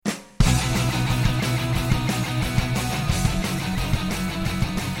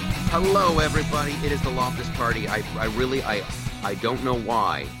Hello, everybody. It is the Loftus Party. I don't know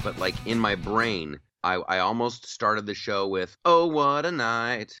why, but like in my brain, I almost started the show with "Oh, what a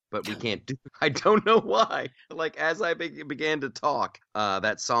night," but we can't do. I don't know why. Like as I began to talk,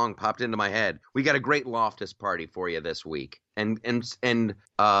 that song popped into my head. We got a great Loftus Party for you this week, and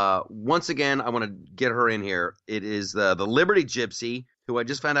once again, I want to get her in here. It is the Liberty Gypsy, who I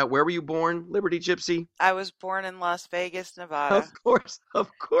just found out. Where were you born, Liberty Gypsy? I was born in Las Vegas, Nevada. Of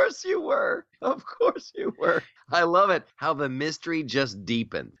course you were. Of course you were. I love it. How the mystery just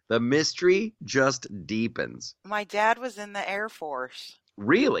deepened. The mystery just deepens. My dad was in the Air Force.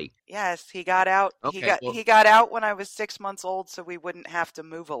 Really? Yes, he got out. Okay, He got out when I was 6 months old, so we wouldn't have to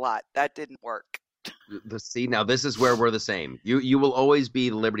move a lot. That didn't work. See, now this is where we're the same. You will always be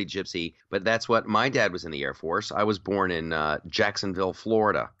the Liberty Gypsy, but that's what my dad was in the Air Force. I was born in Jacksonville,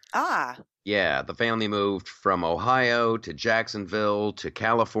 Florida. Ah. Yeah, the family moved from Ohio to Jacksonville to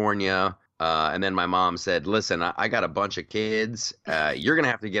California. And then my mom said, listen, I got a bunch of kids. You're going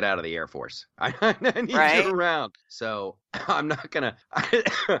to have to get out of the Air Force. I need Right? you around. So I'm not going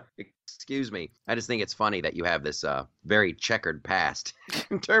to, excuse me. I just think it's funny that you have this very checkered past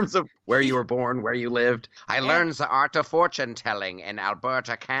in terms of where you were born, where you lived. I learned the art of fortune telling in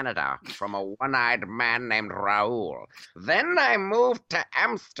Alberta, Canada from a one-eyed man named Raoul. Then I moved to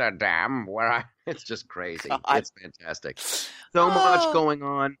Amsterdam where it's just crazy. God. It's fantastic. So much going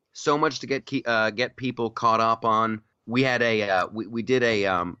on, so much to get people caught up on. We had we did a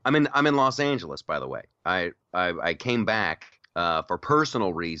I'm in Los Angeles, by the way. I came back for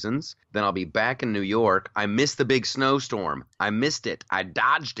personal reasons. Then I'll be back in New York. I missed the big snowstorm. I missed it. I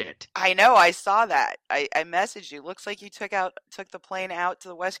dodged it. I know, I saw that. I messaged you. Looks like you took the plane out to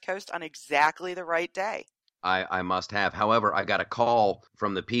the West Coast on exactly the right day. I must have. However, I got a call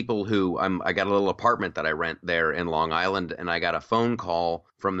from the people who I got a little apartment that I rent there in Long Island, and I got a phone call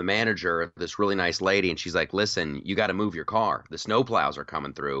from the manager, this really nice lady, and she's like, listen, you got to move your car. The snowplows are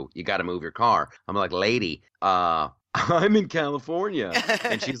coming through. You got to move your car. I'm like, lady, I'm in California.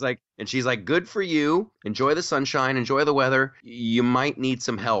 And she's like, good for you. Enjoy the sunshine. Enjoy the weather. You might need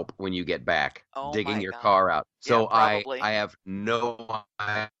some help when you get back digging your car out. So yeah, I have no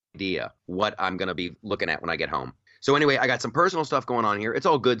idea what I'm going to be looking at when I get home. So anyway, I got some personal stuff going on here. It's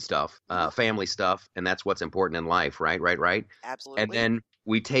all good stuff, family stuff, and that's what's important in life, right? Absolutely. And then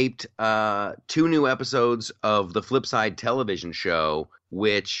we taped 2 new episodes of the Flipside television show,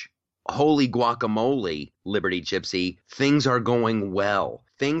 which, holy guacamole, Liberty Gypsy, things are going well.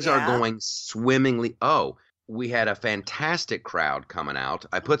 Things are going swimmingly. Oh, we had a fantastic crowd coming out.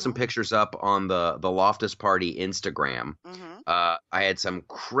 I put some pictures up on the Loftus Party Instagram. I had some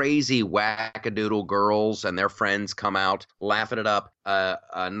crazy wackadoodle girls and their friends come out laughing it up.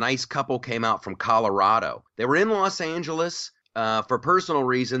 A nice couple came out from Colorado. They were in Los Angeles for personal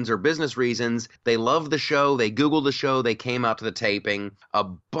reasons or business reasons. They loved the show. They Googled the show. They came out to the taping. A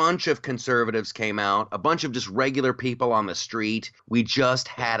bunch of conservatives came out, a bunch of just regular people on the street. We just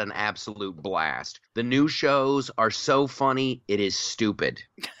had an absolute blast. The new shows are so funny, it is stupid.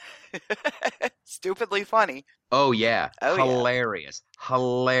 Stupidly funny. Oh, yeah. Oh, hilarious. Yeah.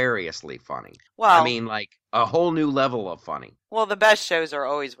 Hilariously funny. Well, I mean, like a whole new level of funny. Well, the best shows are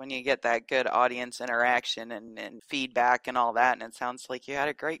always when you get that good audience interaction and feedback and all that. And it sounds like you had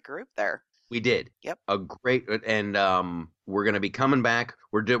a great group there. We did. Yep. A great, and we're going to be coming back.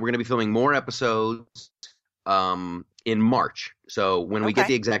 We're going to be filming more episodes in March. So when we get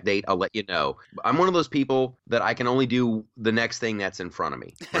the exact date, I'll let you know. I'm one of those people that I can only do the next thing that's in front of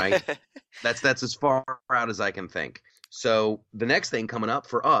me, right? That's as far out as I can think. So the next thing coming up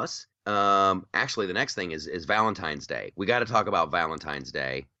for us, actually the next thing is Valentine's Day. We got to talk about Valentine's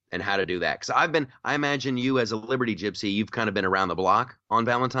Day and how to do that. Because I imagine you as a Liberty Gypsy, you've kind of been around the block on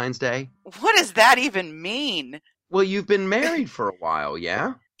Valentine's Day. What does that even mean? Well, you've been married for a while,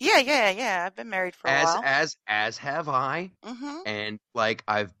 yeah? Yeah. I've been married for a while. As have I. Mm-hmm. And like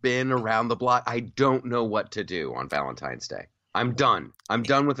I've been around the block. I don't know what to do on Valentine's Day. I'm done. I'm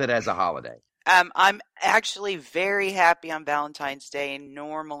done with it as a holiday. I'm actually very happy on Valentine's Day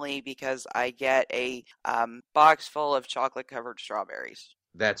normally because I get a box full of chocolate-covered strawberries.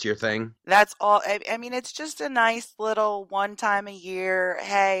 That's your thing? That's all. I mean, it's just a nice little one time a year.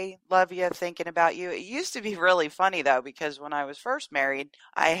 Hey, love you, thinking about you. It used to be really funny, though, because when I was first married,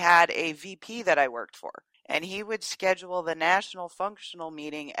 I had a VP that I worked for. And he would schedule the national functional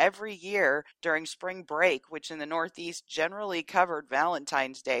meeting every year during spring break, which in the Northeast generally covered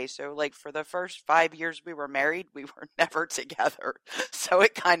Valentine's Day. So, like, for the first 5 years we were married, we were never together. So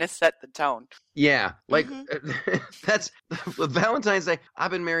it kind of set the tone. Yeah, like that's with Valentine's Day.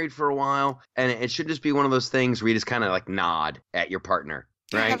 I've been married for a while, and it should just be one of those things where you just kind of like nod at your partner.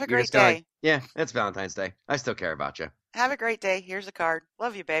 Yeah, have right? a You're great just kind of like, day. yeah, it's Valentine's Day. I still care about you. Have a great day. Here's a card.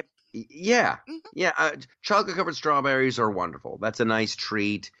 Love you, babe. Yeah, Hmm. yeah. Chocolate covered strawberries are wonderful. That's a nice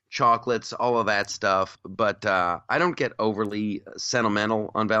treat. Chocolates, all of that stuff. But I don't get overly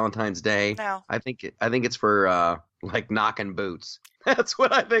sentimental on Valentine's Day. No. I think it's for like knocking boots. That's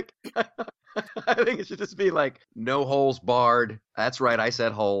what I think. I think it should just be like no holes barred. That's right, I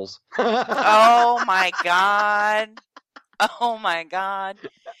said holes. Oh my God. Oh my God.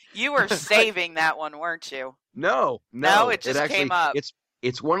 You were saving that one, weren't you? No, No, no. it It just came actually up.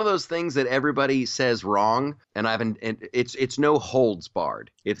 it's one of those things that everybody says wrong, and it's no holds barred.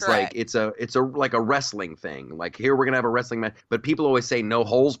 It's like Correct. it's a like a wrestling thing. Like here we're gonna have a wrestling match, but people always say no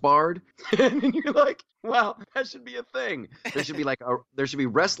holes barred, and you're like, wow, that should be a thing. There should be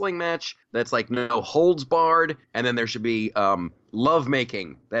wrestling match that's like no holds barred, and then there should be love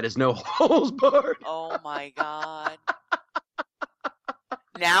making that is no holds barred. Oh my God.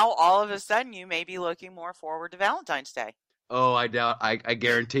 Now, all of a sudden, you may be looking more forward to Valentine's Day. Oh, I doubt. I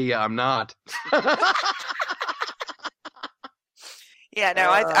guarantee you, I'm not. Yeah, no,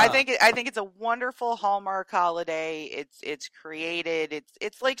 Uh, I think it's a wonderful Hallmark holiday. It's created.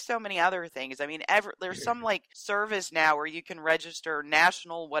 It's like so many other things. I mean, there's some like service now where you can register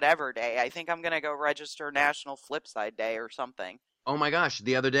National whatever day. I think I'm gonna go register National Flipside Day or something. oh my gosh,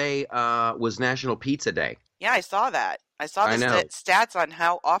 the other day was National Pizza Day. Yeah, I saw that. I saw I the know. stats on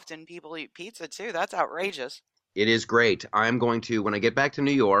how often people eat pizza too. That's outrageous. It is great. I'm going to, when I get back to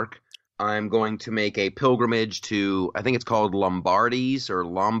New York, I'm going to make a pilgrimage to, I think it's called Lombardi's or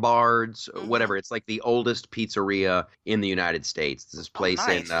Lombards, Mm-hmm. whatever. It's like the oldest pizzeria in the United States. This Oh, place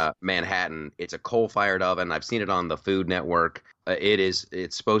in nice. Manhattan. It's a coal-fired oven. I've seen it on the Food Network.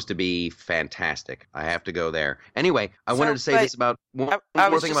 It's supposed to be fantastic. I have to go there. Anyway, I wanted So, to say but this about one I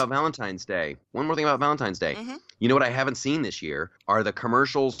more was thing just. about Valentine's Day. One more thing about Valentine's Day. Mm-hmm. You know what I haven't seen this year are the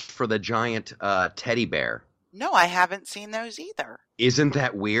commercials for the giant teddy bear. No, I haven't seen those either. Isn't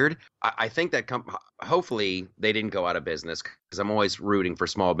that weird? I think that hopefully they didn't go out of business because I'm always rooting for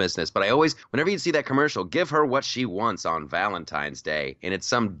small business. But I always, whenever you see that commercial, give her what she wants on Valentine's Day, and it's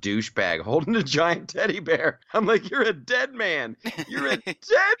some douchebag holding a giant teddy bear. I'm like, you're a dead man. You're a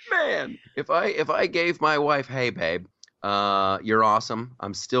dead man. If I gave my wife, hey babe, you're awesome.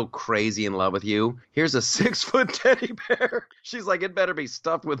 I'm still crazy in love with you. Here's a 6 foot teddy bear. She's like, it better be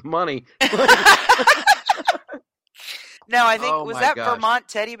stuffed with money. No, I think Oh was my that gosh. Vermont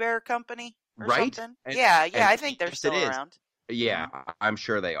Teddy Bear Company or Right? something? Yeah, yeah, And I think they're yes, it still is. around. Yeah, Hmm. I'm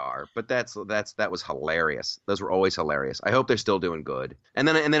sure they are. But that was hilarious. Those were always hilarious. I hope they're still doing good. And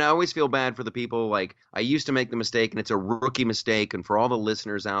then I always feel bad for the people like I used to make the mistake, and it's a rookie mistake. And for all the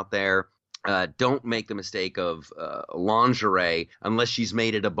listeners out there, don't make the mistake of lingerie unless she's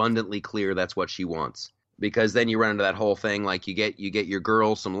made it abundantly clear that's what she wants. Because then you run into that whole thing like you get your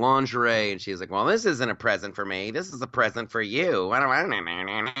girl some lingerie and she's like, well, this isn't a present for me. This is a present for you. And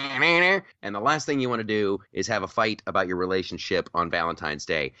the last thing you want to do is have a fight about your relationship on Valentine's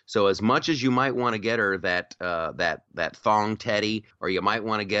Day. So as much as you might want to get her that thong teddy, or you might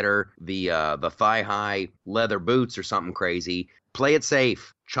want to get her the thigh high leather boots or something crazy, play it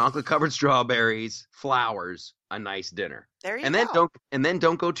safe. Chocolate covered strawberries, flowers, a nice dinner. There you And then go.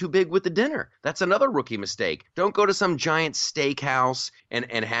 don't go too big with the dinner. That's another rookie mistake. Don't go to some giant steakhouse and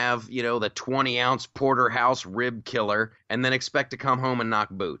have, the 20-ounce porterhouse rib killer and then expect to come home and knock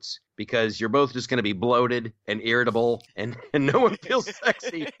boots because you're both just going to be bloated and irritable and no one feels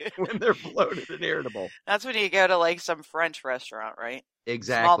sexy when they're bloated and irritable. That's when you go to like some French restaurant, right? Small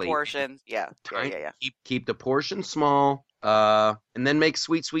Exactly. portions. Yeah, yeah, Tiny, yeah, keep the portion small, and then make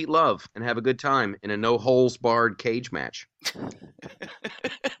sweet, sweet love and have a good time in a no holes barred cage match. yeah.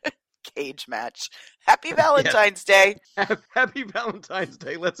 Cage match. Happy Yes. Valentine's Day. Happy Valentine's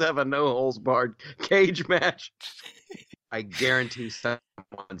Day. Let's have a no holes barred cage match. I guarantee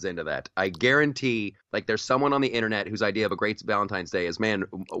someone's into that. I guarantee, like, there's someone on the internet whose idea of a great Valentine's Day is, man,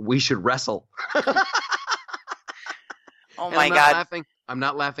 we should wrestle. Oh And I'm my not God. laughing. I'm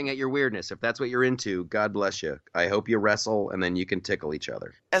not laughing at your weirdness. If that's what you're into, God bless you. I hope you wrestle and then you can tickle each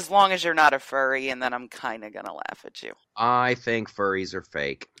other. As long as you're not a furry, and then I'm kind of gonna laugh at you. I think furries are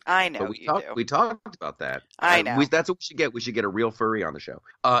fake. I But know we you talked do. we talked about that. I know. That's what we should get. We should get a real furry on the show.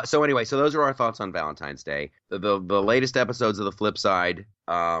 So anyway, so those are our thoughts on Valentine's Day. The latest episodes of the Flip Side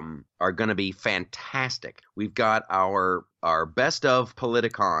are going to be fantastic. We've got our best of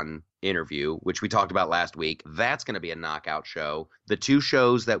Politicon interview, which we talked about last week. That's going to be a knockout show. The two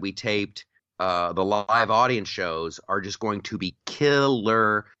shows that we taped, the live audience shows, are just going to be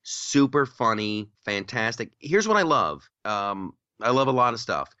killer, super funny, fantastic. Here's what I love. I love a lot of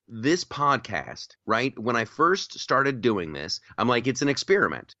stuff. this podcast, right? When I first started doing this, I'm like, it's an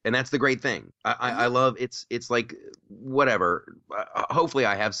experiment, and that's the great thing. I Hmm. love it's like whatever. Hopefully,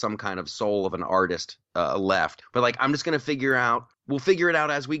 I have some kind of soul of an artist left, but like I'm just gonna figure out. We'll figure it out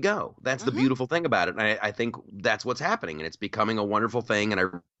as we go. That's the Hmm. beautiful thing about it. And I think that's what's happening, and it's becoming a wonderful thing, and I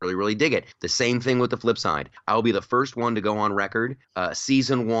really, really dig it. The same thing with the flip side. I'll be the first one to go on record.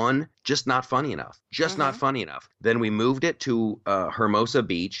 Season one, just not funny enough. Just not Hmm. funny enough. Then we moved it to Hermosa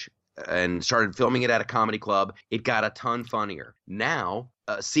Beach and started filming it at a comedy club. It got a ton funnier. Now,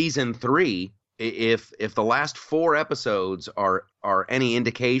 season three, if the last four episodes are any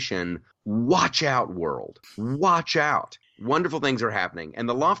indication, watch out, world. Watch out. Wonderful things are happening. And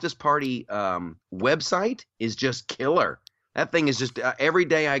the Loftus Party website is just killer. That thing is just every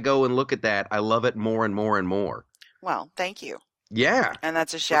day I go and look at that, I love it more and more and more. Well, thank you. Yeah, And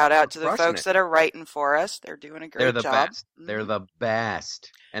that's a we're, shout we're out to the crushing folks it. that are writing for us. They're doing a They're great the job. best. They're Hmm. the best.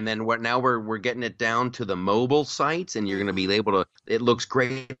 And then now we're getting it down to the mobile sites, and you're going to Hmm. be able to. It looks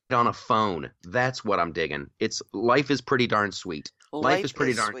great on a phone. That's what I'm digging. It's life is pretty darn sweet. Life is Life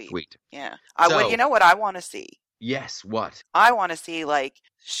pretty is darn sweet. sweet. Yeah. You So know what I want to see? yes, what? I want to see like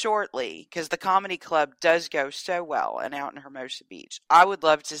shortly because the comedy club does go so well and out in Hermosa Beach. I would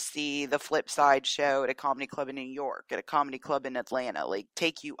love to see the flip side show at a comedy club in New York, at a comedy club in Atlanta, like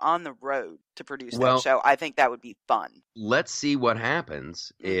take you on the road to produce that Well, show. I think that would be fun. let's see what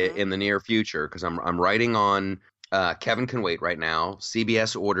happens Mhm. in the near future because I'm writing on. Kevin Can Wait right now.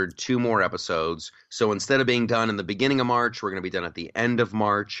 CBS ordered 2 more episodes. So instead of being done in the beginning of March, we're going to be done at the end of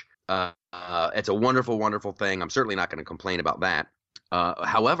March. It's a wonderful, wonderful thing. I'm certainly not going to complain about that.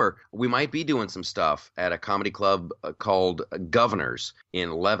 However, we might be doing some stuff at a comedy club called Governors in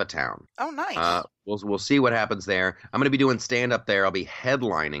Levittown. Oh, nice. We'll see what happens there. I'm going to be doing stand up there. I'll be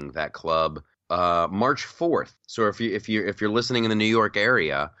headlining that club March 4th. So if you're listening in the New York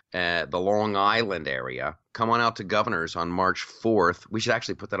area, the Long Island area, come on out to Governors on March 4th. We should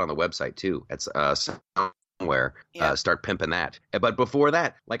actually put that on the website too. It's somewhere. Yep. Start pimping that. But before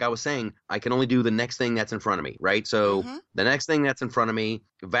that, like I was saying, I can only do the next thing that's in front of me, right? So Mhm. the next thing that's in front of me,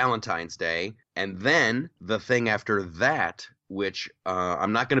 Valentine's Day, and then the thing after that, which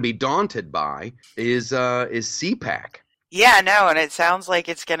I'm not going to be daunted by, is CPAC. Yeah, no, and it sounds like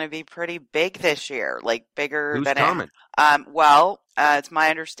it's going to be pretty big this year, like bigger Who's than it. coming? It's my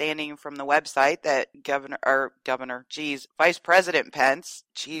understanding from the website that Vice President Pence,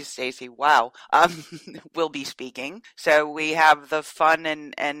 geez, Stacey, wow, will be speaking. So we have the fun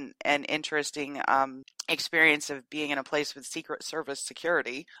and interesting experience of being in a place with Secret Service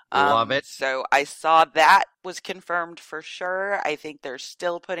security. Love it. So I saw that was confirmed for sure. I think they're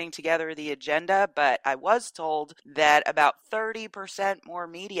still putting together the agenda, but I was told that about 30% more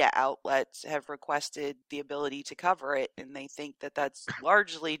media outlets have requested the ability to cover it, and they think that that's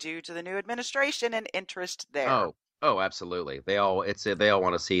largely due to the new administration and interest there. Oh, absolutely. They all want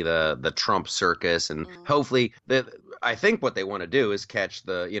to see the Trump circus, and Mm. hopefully I think what they want to do is catch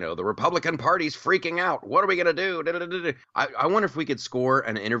the Republican Party's freaking out. What are we gonna do? Da, da, da, da. I wonder if we could score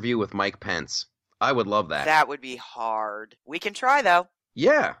an interview with Mike Pence. I would love that. That would be hard. We can try though.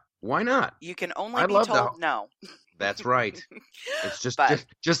 Yeah, why not? You can only I be love that. told no. That's right. It's just But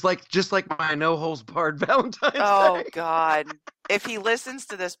just just like my no holds barred Valentine's oh Day. God, if he listens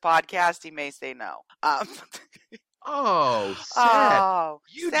to this podcast, he may say no. Oh, sad. Oh,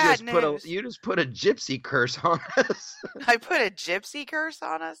 You sad just put a news. you just put a gypsy curse on us I put a gypsy curse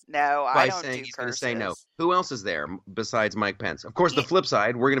on us? No, I by don't saying do he's going to say no. curses. Who else is there besides Mike Pence? Of course, the Ye- flip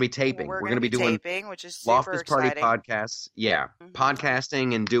side, we're going to be taping. We're We're going going to to be be doing taping, which is super Loftus Party exciting. podcasts. Yeah, Hmm.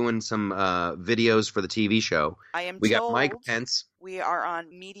 podcasting and doing some videos for the TV show. I am We got Mike told Pence. we are on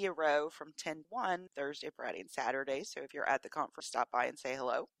Media Row from 10 to 1, Thursday, Friday, and Saturday. So if you're at the conference, stop by and say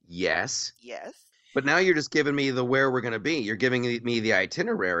hello. Yes. Yes. But now you're just giving me the where we're going to be. You're giving me the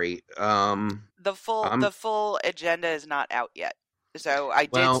itinerary. The I'm full agenda is not out yet. So I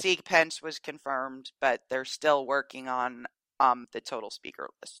did well, see Pence was confirmed, but they're still working on the total speaker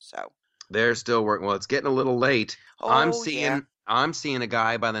list. So they're still working. Well, it's getting a little late. oh yeah. I'm seeing a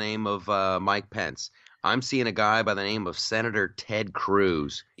guy by the name of Mike Pence. I'm seeing a guy by the name of Senator Ted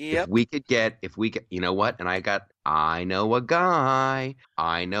Cruz. Yep. If we could, you know what? And I know a guy.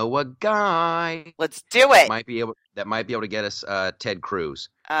 I know a guy Let's do it. that might be able to get us Ted Cruz.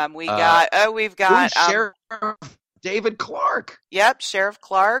 We've Uh, got Sheriff David Clark. yep, Sheriff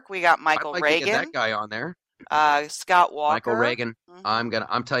Clark, we got I'd Michael like to get that Reagan, guy on there. Scott Michael Walker. Reagan. Hmm.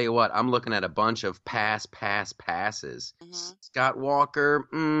 I'm tell you what, I'm looking at a bunch of passes. Hmm. Scott Walker,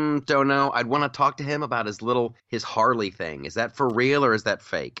 don't know. I'd want to talk to him about his Harley thing. Is that for real or is that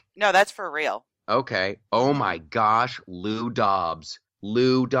fake? No, that's for real. Okay. Oh Hmm. my gosh, Lou Dobbs.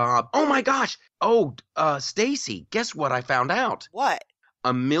 Lou Dobb. Oh my gosh. Oh, Stacy, guess what I found out? What?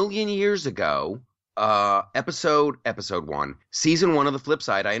 A million years ago, episode one, season one of the Flip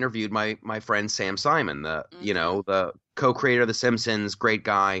Side, I interviewed my friend Sam Simon, Mm-hmm. the co-creator of The Simpsons, great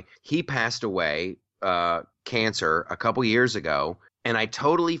guy. He passed away, cancer a couple years ago, and I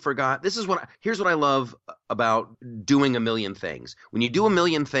totally forgot. Here's what I love about doing a million things. When you do a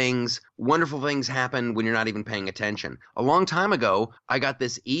million things, wonderful things happen when you're not even paying attention. A long time ago, I got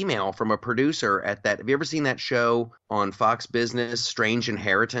this email from a producer at that. Have you ever seen that show on Fox Business, Strange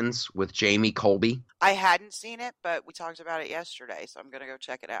Inheritance, with Jamie Colby? I hadn't seen it, but we talked about it yesterday, so I'm going to go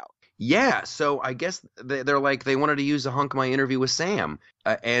check it out. Yeah, so I guess they're like they wanted to use a hunk of my interview with Sam,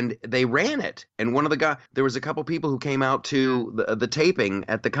 and they ran it. And one of the guys, there was a couple people who came out to the taping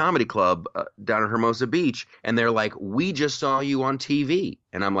at the comedy club down in Hermosa Beach, and they're like, "We just saw you on TV,"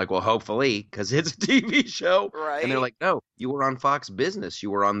 and I'm like, "Well, hopefully, because it's a TV show." And they're Right? like, "No, you were on Fox Business. You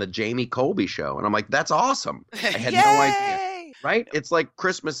were on the Jamie Colby show," and I'm like, "That's awesome." I had no idea. Yay! Right? It's like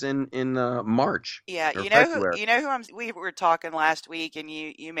Christmas in March Yeah, or February. you know who we were talking last week, and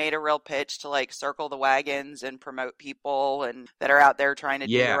you made a real pitch to like circle the wagons and promote people and that are out there trying to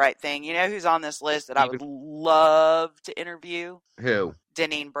do the Yeah. right thing. You know who's on this list that I Even would love to interview? who?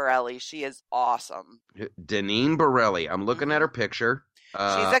 Deneen Borelli. She is awesome. Deneen Borelli. I'm looking at Hmm. her picture. She's a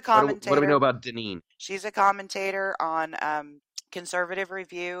What do we know commentator. about Deneen? She's a commentator on Conservative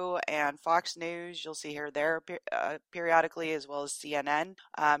Review and Fox News. You'll see her there periodically, as well as CNN.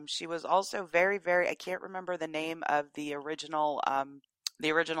 She was also very, very. I can't remember the name of the original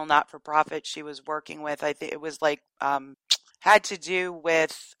not-for-profit she was working with. I think it was like had to do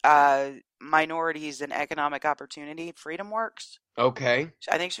with minorities and economic opportunity. Freedom Works. Okay.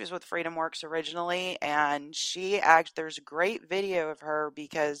 I think she was with Freedom Works originally, and there's a great video of her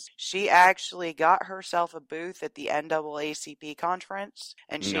because she actually got herself a booth at the NAACP conference,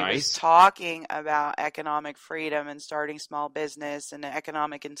 and she was Nice. talking about economic freedom and starting small business and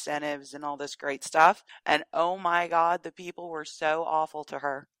economic incentives and all this great stuff. And oh my God, the people were so awful to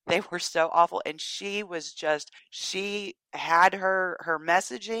her. They were so awful, and she had her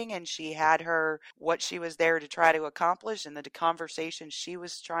messaging, and she had her what she was there to try to accomplish, and the conversation she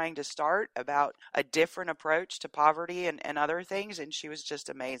was trying to start about a different approach to poverty and other things, and she was just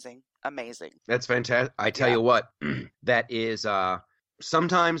amazing. Amazing. That's fantastic. I tell Yeah. you what, that is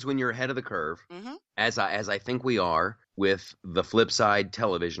sometimes when you're ahead of the curve, Mm-hmm. as I think we are with the Flip Side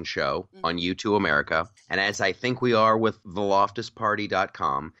television show on Mm-hmm. U2 America, and as I think we are with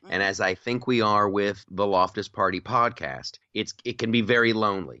theloftusparty.com, and Mm-hmm. as I think we are with the Loftus Party podcast, it can be very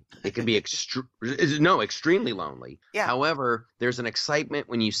lonely. It can be extremely lonely. Yeah. However, there's an excitement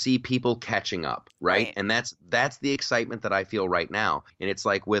when you see people catching up, right? Right. And that's the excitement that I feel right now. And it's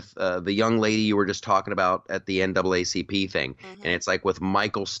like with the young lady you were just talking about at the NAACP thing, Mm-hmm. and it's like with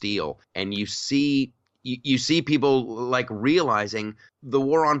Michael Steele, and you see people like realizing the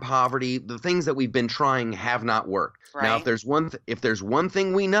war on poverty, the things that we've been trying have not worked. Now, Right. if there's one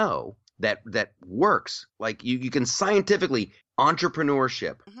thing we know that works, like you can scientifically,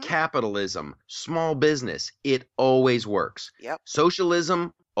 entrepreneurship, Mm-hmm. capitalism, small business, it always works. Yep.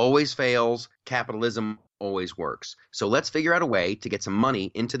 Socialism always fails, capitalism always works. So let's figure out a way to get some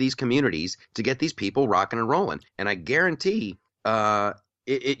money into these communities to get these people rocking and rolling. And I guarantee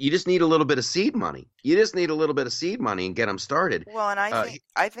you just need a little bit of seed money. You just need a little bit of seed money and get them started. Well, and Uh,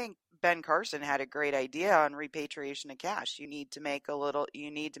 I think Ben Carson had a great idea on repatriation of cash. You need to make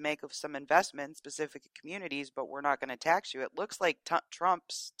some investment in specific communities, but we're not going to tax you. It looks like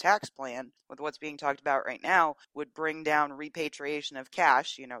Trump's tax plan, with what's being talked about right now, would bring down repatriation of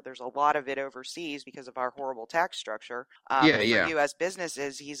cash. You know, there's a lot of it overseas because of our horrible tax structure. yeah, For yeah. U.S.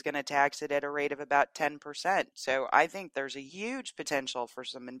 businesses, he's going to tax it at a rate of about 10%. So I think there's a huge potential for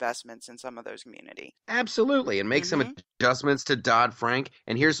some investments in some of those communities. Absolutely, and make some Mm-hmm. adjustments to Dodd-Frank.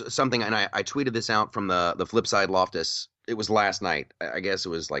 And here's something, and I tweeted this out from the Flip Side Loftus. It was last night. I guess it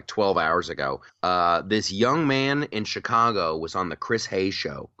was like 12 hours ago. This young man in Chicago was on the Chris Hayes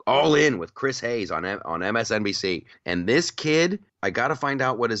show, All In with Chris Hayes on MSNBC. And this kid, I got to find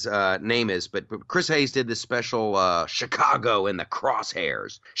out what his name is, but Chris Hayes did this special Chicago in the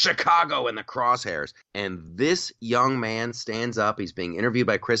Crosshairs. Chicago in the Crosshairs. And this young man stands up. He's being interviewed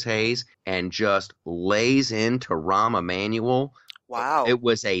by Chris Hayes and just lays into Rahm Emanuel Wow. It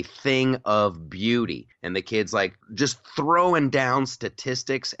was a thing of beauty. And the kids like just throwing down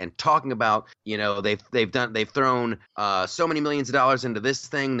statistics and talking about, they've thrown so many millions of dollars into this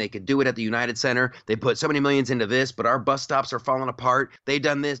thing. They could do it at the United Center. They put so many millions into this, but our bus stops are falling apart. They've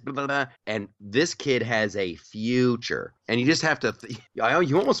done this, blah, blah, blah. And this kid has a future. And you just have to,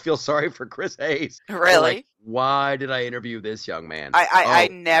 you almost feel sorry for Chris Hayes. You're like, Really? why did I interview this young man? I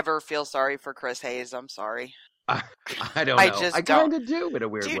Oh, never feel sorry for Chris Hayes. I'm sorry. I, I don't I know. I just don't. kind of do in a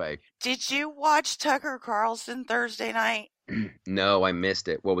weird Dude, way. did you watch Tucker Carlson Thursday night? No, I missed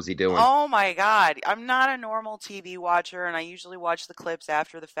it. What was he doing? Oh my God. I'm not a normal TV watcher, and I usually watch the clips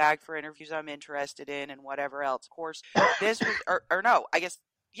after the fact for interviews I'm interested in and whatever else. Of course, this was, or no, I guess,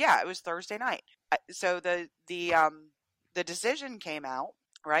 yeah, it was Thursday night. So the decision came out,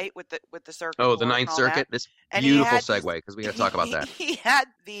 right, with the circuit Oh, the court and Ninth all that. Circuit. This And beautiful segue because we got to talk about that. he had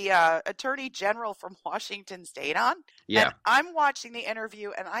the attorney general from Washington State on, and Yeah. I'm watching the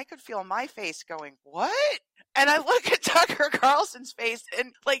interview, and I could feel my face going, "What?" And I look at Tucker Carlson's face,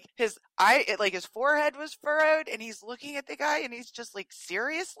 and like his his forehead was furrowed, and he's looking at the guy, and he's just like,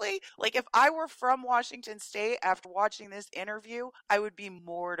 "Seriously?" Like if I were from Washington State after watching this interview, I would be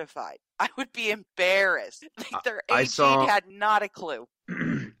mortified. I would be embarrassed. Like their I AG saw had not a clue.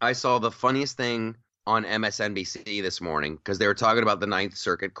 I saw the funniest thing on MSNBC this morning because they were talking about the Ninth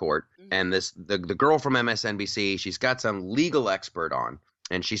Circuit Court and the girl from MSNBC, she's got some legal expert on.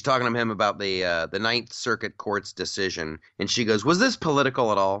 And she's talking to him about the Ninth Circuit Court's decision, and she goes, "Was this political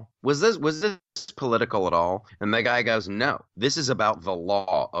at all? Was this political at all?" And the guy goes, "No, this is about the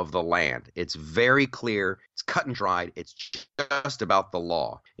law of the land. It's very clear. It's cut and dried. It's just about the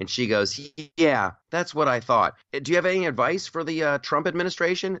law." And she goes, "Yeah, that's what I thought. Do you have any advice for the Trump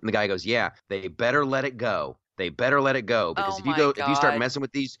administration?" And the guy goes, "Yeah, they better let it go. They better let it go because Oh my if you start God. messing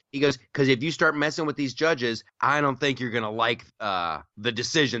with these," he goes, "because if you start messing with these judges, I don't think you're gonna like the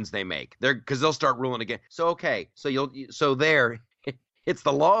decisions they make. Because they'll start ruling again." So okay, so there, it's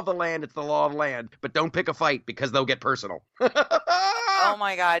the law of the land. It's the law of the land, but don't pick a fight because they'll get personal. Oh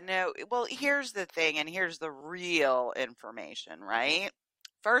my God, no. Well, here's the thing, and here's the real information, right?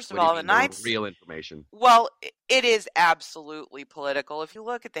 First of What do you all, the mean the Ninth, real information? well, it is absolutely political. If you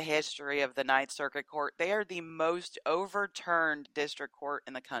look at the history of the Ninth Circuit Court, they are the most overturned district court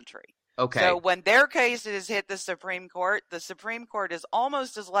in the country. So Okay, when their cases hit the Supreme Court is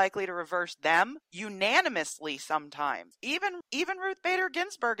almost as likely to reverse them unanimously sometimes. Even Ruth Bader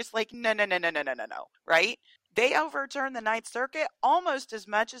Ginsburg is like, no, no, no, no, no, no, no, no, right? They overturn the Ninth Circuit almost as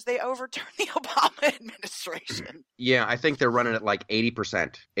much as they overturn the Obama administration. yeah, I think they're running at like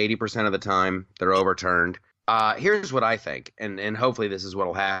 80%. 80% of the time they're overturned. Here's what I think, and hopefully this is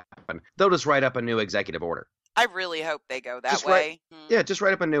what'll happen. They'll just write up a new executive order. I really hope they go that Just way. Yeah, just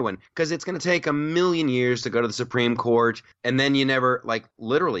write up a new one because it's going to take a million years to go to the Supreme Court, and then you never, like,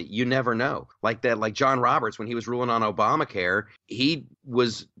 literally, you never know. Like that, like John Roberts when he was ruling on Obamacare, he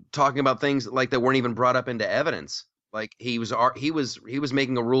was talking about things like that weren't even brought up into evidence. Like he was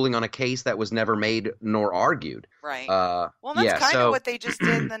making a ruling on a case that was never made nor argued. Right. Well, that's Yeah, kind of so what they just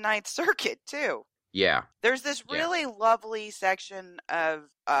did in the Ninth Circuit, too. yeah, There's this yeah. really lovely section of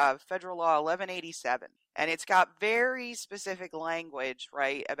Federal Law 1187, and it's got very specific language,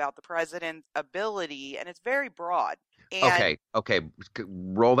 right, about the president's ability, and it's very broad. And Okay.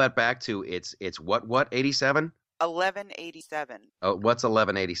 Roll that back to it's what 87? 1187. Oh, what's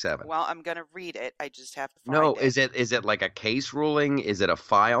 1187? Well, I'm going to read it. I just have to No, find it. is it like a case ruling? Is it a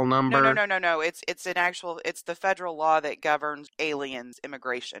file number? No. It's the federal law that governs aliens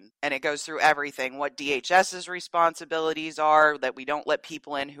immigration, and it goes through everything. What DHS's responsibilities are, that we don't let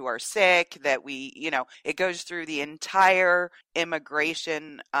people in who are sick, that it goes through the entire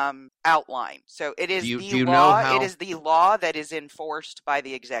immigration outline. So it is Do the you know law. how? It is the law that is enforced by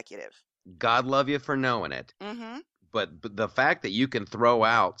the executive. God love you for knowing it. Mm-hmm. But the fact that you can throw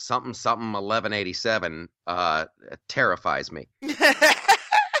out something 1187 terrifies me.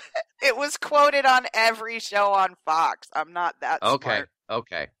 It was quoted on every show on Fox. I'm not that smart.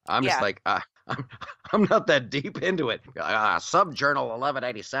 Okay. I'm just Yeah. like I'm not that deep into it. Subjournal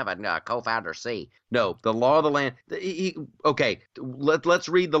 1187, co-founder C. No, the law of the land. Okay, let's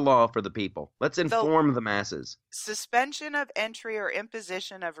read the law for the people. Let's inform the masses. Suspension of entry or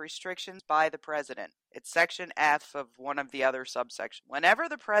imposition of restrictions by the president. It's section F of one of the other subsections. Whenever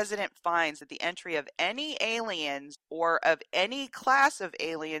the president finds that the entry of any aliens or of any class of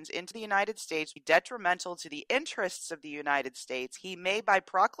aliens into the United States be detrimental to the interests of the United States, he may by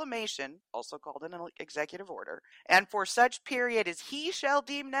proclamation, also called an executive order, and for such period as he shall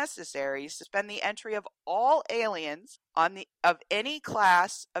deem necessary, suspend the entry of all aliens on the of any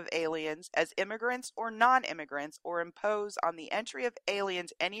class of aliens as immigrants or non-immigrants, or impose on the entry of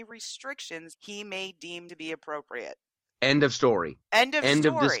aliens any restrictions he may deem to be appropriate. End of story. End of End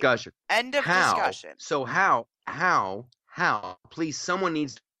of story. discussion. End of How? discussion. So how? Please, someone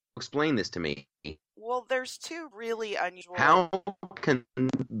needs to explain this to me. Well, there's two really unusual. How can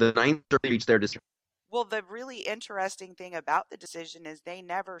the Ninth Circuit reach their decision? Well, the really interesting thing about the decision is they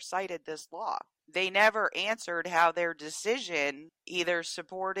never cited this law. They never answered how their decision either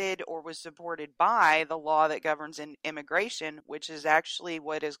supported or was supported by the law that governs immigration, which is actually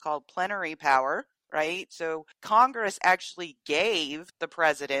what is called plenary power, right? So Congress actually gave the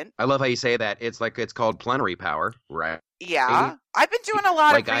president. I love how you say that. It's like it's called plenary power, right? Yeah. I've been doing a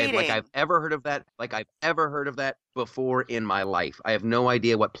lot of reading. Like I've ever heard of that. Like I've ever heard of that before in my life. I have no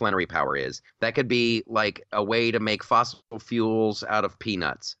idea what plenary power is. That could be like a way to make fossil fuels out of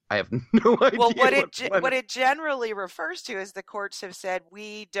peanuts. I have no idea. Well, what it generally refers to is the courts have said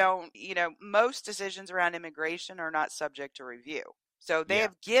we don't, most decisions around immigration are not subject to review. So they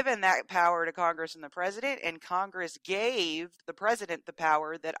have given that power to Congress and the president, and Congress gave the president the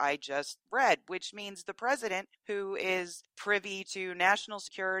power that I just read, which means the president, who is privy to national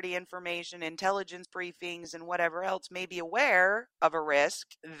security information, intelligence briefings, and whatever else, may be aware of a risk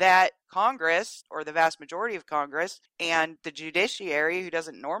that Congress, or the vast majority of Congress, and the judiciary, who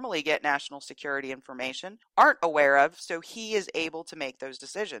doesn't normally get national security information, aren't aware of, so he is able to make those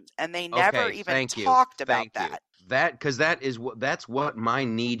decisions. And they never even talked about that. That's what my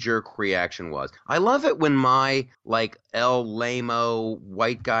knee-jerk reaction was. I love it when my like El Lamo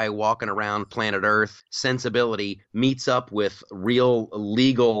white guy walking around planet Earth sensibility meets up with real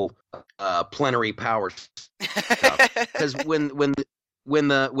legal plenary power stuff. Because when the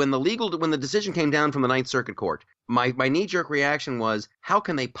decision came down from the Ninth Circuit Court, my knee-jerk reaction was, how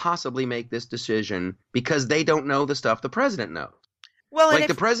can they possibly make this decision because they don't know the stuff the president knows? Well, like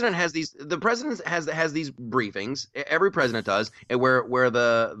the president has these briefings. Every president does, where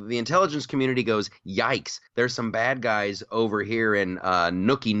the intelligence community goes, yikes, there's some bad guys over here in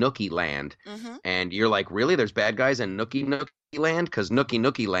Nookie land. Mm-hmm. And you're like, really? There's bad guys in Nookie land? Because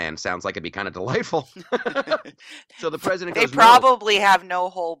Nookie land sounds like it'd be kind of delightful. So the president goes, they probably have no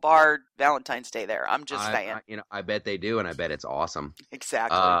whole barred Valentine's Day there. I'm just saying. I bet they do, and I bet it's awesome.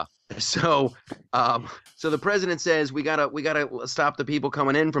 Exactly. So the president says we gotta stop the people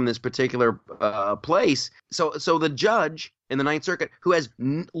coming in from this particular place. So the judge in the Ninth Circuit, who has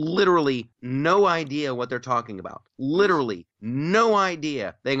literally no idea what they're talking about, literally no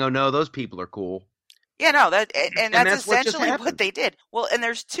idea, they go, no, those people are cool. Yeah, no, that's essentially what they did. Well, and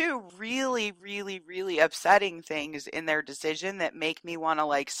there's two really, really, really upsetting things in their decision that make me want to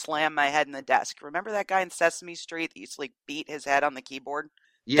like slam my head in the desk. Remember that guy in Sesame Street that used to like beat his head on the keyboard?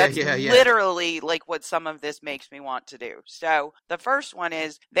 That's literally like what some of this makes me want to do. So the first one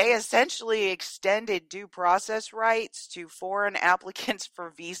is they essentially extended due process rights to foreign applicants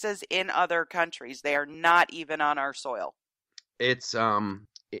for visas in other countries. They are not even on our soil. It's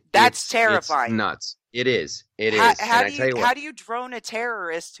that's terrifying. It's nuts. It is. How do you drone a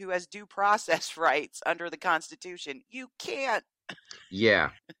terrorist who has due process rights under the Constitution? You can't. Yeah.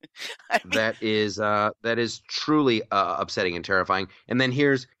 That is truly upsetting and terrifying. And then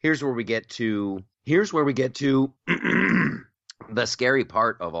here's where we get to the scary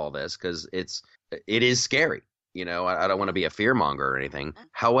part of all this, because it is scary. I don't want to be a fearmonger or anything.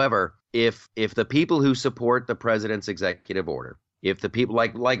 However, if the people who support the president's executive order, if the people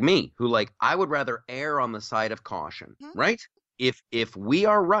like me who I would rather err on the side of caution, right? If we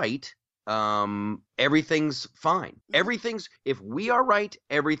are right, everything's fine. If we are right,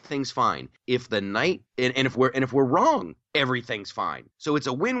 everything's fine. If we're wrong, everything's fine. So it's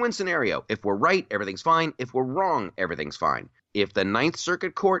a win-win scenario. If we're right, everything's fine. If we're wrong, everything's fine. If the Ninth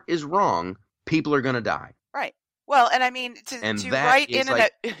Circuit Court is wrong, people are going to die. Right. Well, and I mean to write in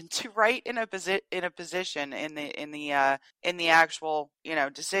a position in the actual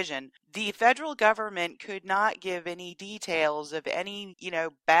decision, the federal government could not give any details of any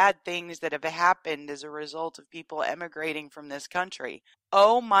bad things that have happened as a result of people emigrating from this country.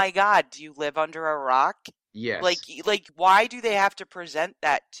 Oh my God, do you live under a rock? Yes. Like, why do they have to present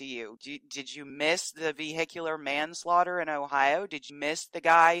that to you? Did you miss the vehicular manslaughter in Ohio? Did you miss the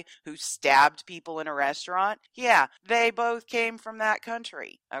guy who stabbed people in a restaurant? Yeah, they both came from that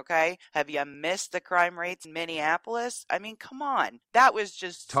country, okay? Have you missed the crime rates in Minneapolis? I mean, come on. That was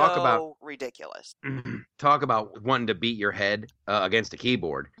just ridiculous. Talk about wanting to beat your head against a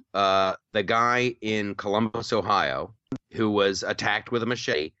keyboard. The guy in Columbus, Ohio, who was attacked with a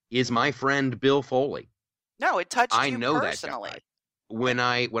machete is my friend Bill Foley. No, it touched you personally. That guy. when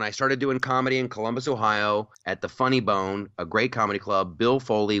I started doing comedy in Columbus, Ohio, at the Funny Bone, a great comedy club, Bill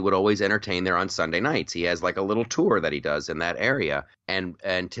Foley would always entertain there on Sunday nights. He has like a little tour that he does in that area. And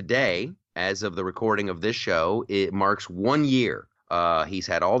today, as of the recording of this show, it marks 1 year. He's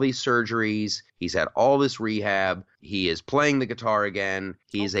had all these surgeries. He's had all this rehab. He is playing the guitar again. Oh,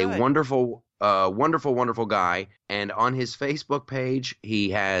 He's a good. wonderful guy. And on his Facebook page, he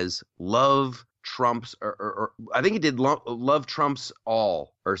has love trumps, or I think he did love trumps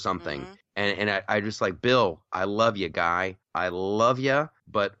all or something. Mm-hmm. And I just like, Bill, I love you, guy. I love you.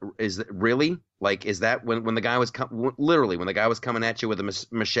 But is it really like, is that when the guy was literally when the guy was coming at you with a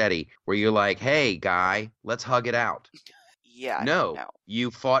machete, where you're like, hey, guy, let's hug it out? Yeah, No, no.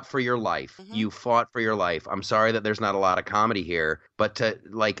 you fought for your life. Mm-hmm. You fought for your life. I'm sorry that there's not a lot of comedy here, but to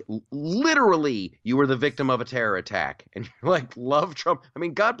like literally, you were the victim of a terror attack, and you're like, love Trump. I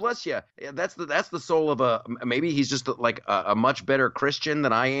mean, God bless you. That's the soul of a. Maybe he's just like a much better Christian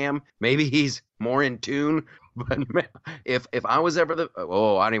than I am. Maybe he's more in tune. But man, if I was ever I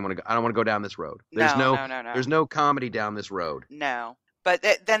don't want to. I don't want to go down this road. No, no, no, There's no. no comedy down this road. No. But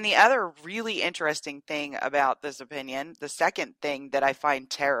then the other really interesting thing about this opinion, the second thing that I find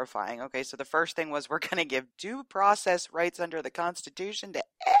terrifying, okay, so the first thing was we're going to give due process rights under the Constitution to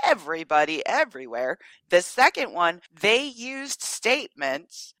everybody, everywhere. The second one, they used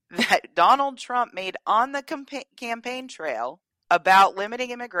statements that Donald Trump made on the campaign trail about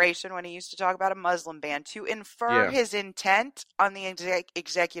limiting immigration when he used to talk about a Muslim ban to infer Yeah. his intent on the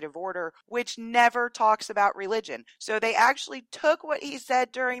executive order, which never talks about religion. So they actually took what he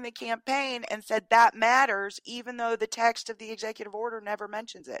said during the campaign and said that matters, even though the text of the executive order never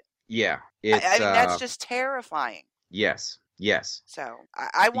mentions it. Yeah. I It's mean, that's just terrifying. yes. Yes. So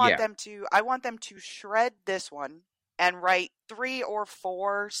I want Yeah. them to shred this one and write 3 or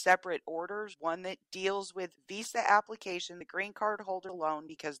 4 separate orders. One that deals with visa application, the green card holder alone,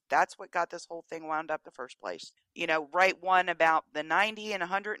 because that's what got this whole thing wound up the first place. Write one about the 90 and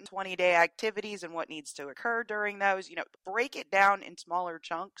 120-day activities and what needs to occur during those. Break it down in smaller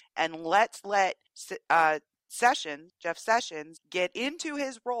chunks, and let's let Jeff Sessions, get into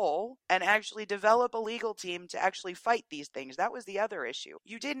his role and actually develop a legal team to actually fight these things. That was the other issue.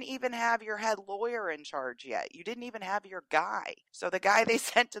 You didn't even have your head lawyer in charge yet. You didn't even have your guy. So the guy they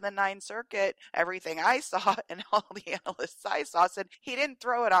sent to the Ninth Circuit, everything I saw and all the analysts I saw said he didn't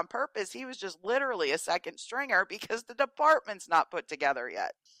throw it on purpose. He was just literally a second stringer because the department's not put together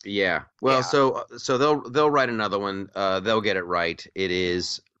yet. Yeah. Well, Yeah. so they'll write another one. They'll get it right. It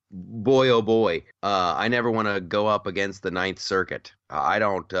is, boy, oh boy. I never want to go up against the Ninth Circuit. I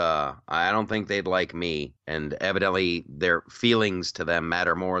don't think they'd like me, and evidently their feelings to them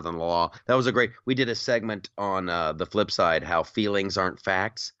matter more than the law. That was we did a segment on the flip side, how feelings aren't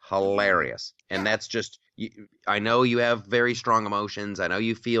facts. Hilarious. And Yeah. that's just, I know you have very strong emotions. I know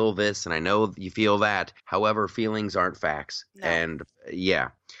you feel this, and I know you feel that. However, feelings aren't facts. No. And yeah.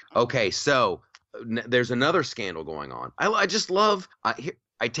 Okay, so there's another scandal going on. I just love.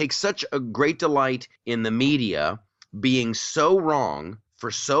 I take such a great delight in the media being so wrong for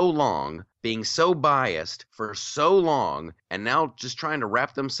so long, being so biased for so long, and now just trying to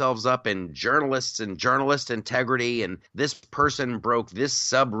wrap themselves up in journalists and journalist integrity, and this person broke this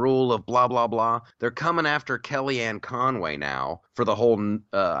sub rule of blah blah blah. They're coming after Kellyanne Conway now for the whole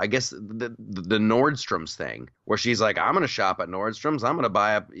I guess the Nordstrom's thing, where she's like, I'm going to shop at Nordstrom's, I'm going to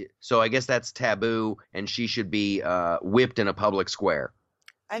buy a. So I guess that's taboo, and she should be whipped in a public square.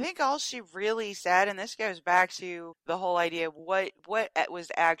 I think all she really said, and this goes back to the whole idea of what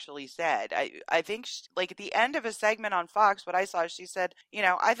was actually said. I think like at the end of a segment on Fox, what I saw, she said,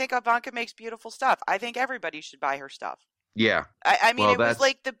 I think Ivanka makes beautiful stuff. I think everybody should buy her stuff. Yeah. I mean, Well, it was that's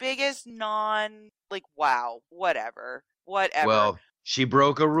like the biggest wow, whatever. well. She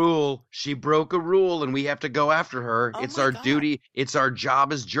broke a rule. She broke a rule, and we have to go after her. Oh It's my our God. duty. It's our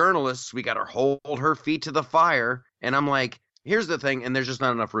job as journalists. We got to hold her feet to the fire. And I'm like, here's the thing, and there's just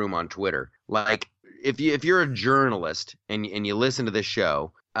not enough room on Twitter. Like, if you're a journalist and you listen to this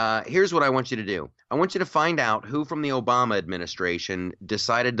show, here's what I want you to do. I want you to find out who from the Obama administration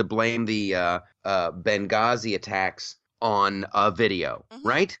decided to blame the Benghazi attacks on a video, Mm-hmm.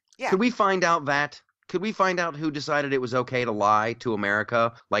 right? Yeah. Could we find out that? Could we find out who decided it was okay to lie to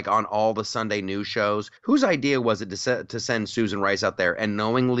America, like on all the Sunday news shows? Whose idea was it to send Susan Rice out there and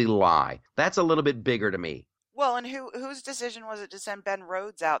knowingly lie? That's a little bit bigger to me. Well, and whose decision was it to send Ben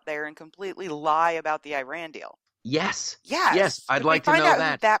Rhodes out there and completely lie about the Iran deal? Yes. Yes, Yes. I'd Could we like to find know out who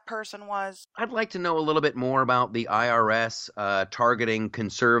that. that person was? I'd like to know a little bit more about the IRS targeting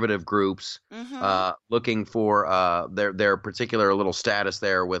conservative groups, Mm-hmm. looking for their particular little status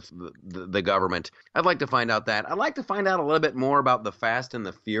there with the government. I'd like to find out that. I'd like to find out a little bit more about the Fast and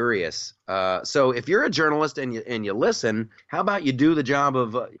the Furious. So if you're a journalist and you listen, how about you do the job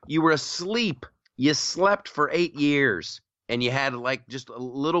of you were asleep, you slept for 8 years. And you had like just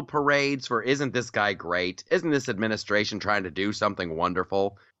little parades for, isn't this guy great? Isn't this administration trying to do something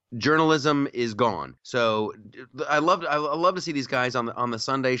wonderful? Journalism is gone. So I love to see these guys on the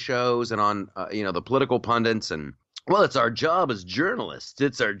Sunday shows and on the political pundits, and well, it's our job as journalists.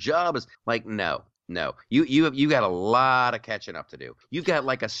 It's our job as, like, no. No, you got a lot of catching up to do. You've got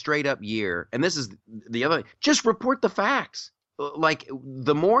like a straight up year, and this is the other. Just report the facts. Like,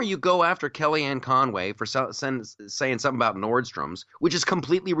 the more you go after Kellyanne Conway for saying something about Nordstrom's, which is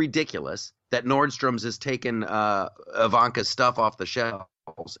completely ridiculous, that Nordstrom's has taken Ivanka's stuff off the shelf.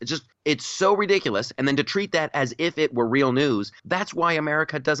 It's so ridiculous. And then to treat that as if it were real news, that's why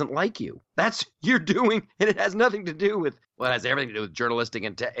America doesn't like you. That's you're doing, and it has nothing to do with, well, it has everything to do with journalistic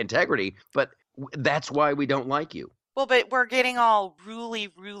integrity, but that's why we don't like you. Well, but we're getting all ruly.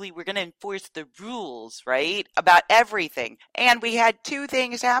 We're going to enforce the rules, right? About everything. And we had two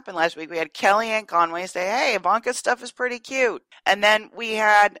things happen last week. We had Kellyanne Conway say, hey, Ivanka's stuff is pretty cute. And then we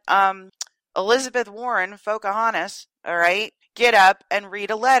had Elizabeth Warren, Pocahontas, all right, get up and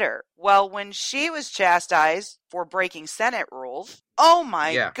read a letter. Well, when she was chastised for breaking Senate rules, oh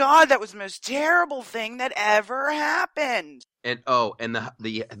my Yeah. God, that was the most terrible thing that ever happened. And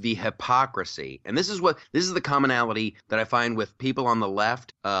the hypocrisy, and this is the commonality that I find with people on the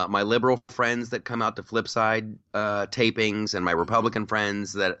left, my liberal friends that come out to Flipside tapings, and my Republican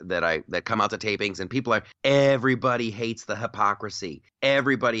friends that come out to tapings, and everybody hates the hypocrisy.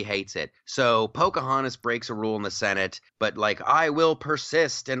 Everybody hates it. So Pocahontas breaks a rule in the Senate, but like, I will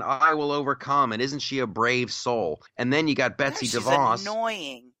persist and I will overcome, and isn't she a brave soul? And then you got Betsy DeVos. She's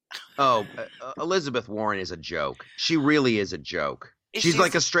annoying. Oh, Elizabeth Warren is a joke. She really is a joke. She's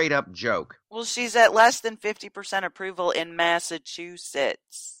like a straight up joke. Well, she's at less than 50% approval in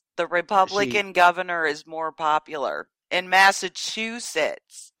Massachusetts. The Republican governor is more popular in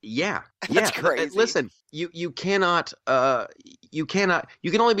Massachusetts. Yeah. That's crazy. Listen, you cannot you can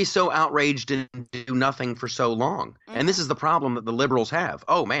only be so outraged and do nothing for so long. Mm-hmm. And this is the problem that the liberals have.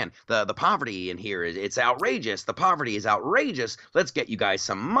 Oh man, the poverty in here it's outrageous. The poverty is outrageous. Let's get you guys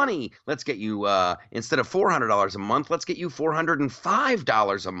some money. Let's get you instead of $400 a month, let's get you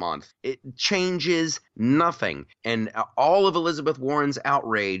 $405 a month. It changes nothing. And all of Elizabeth Warren's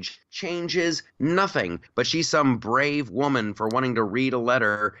outrage changes nothing. But she's some brave woman for wanting to read a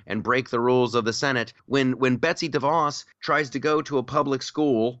letter and break the rules of the Senate. When Betsy DeVos tries to go to a public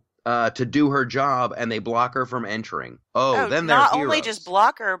school to do her job, and they block her from entering. Then they're not heroes. Only just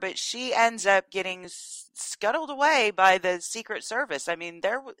block her, but she ends up getting scuttled away by the Secret Service. I mean,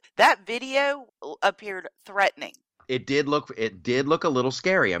 that video appeared threatening. It did look a little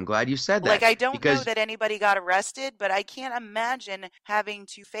scary. I'm glad you said that. Like, I don't know that anybody got arrested, but I can't imagine having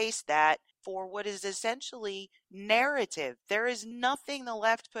to face that for what is essentially narrative. There is nothing the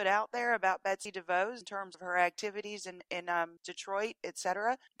left put out there about Betsy DeVos in terms of her activities in Detroit,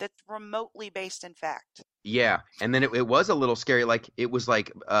 etc., that's remotely based in fact. Yeah, and then it was a little scary. Like, it was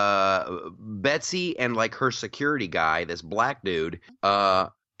like Betsy and like her security guy, this black dude,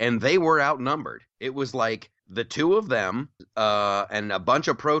 and they were outnumbered. It was like the two of them and a bunch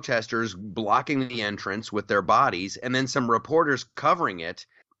of protesters blocking the entrance with their bodies, and then some reporters covering it.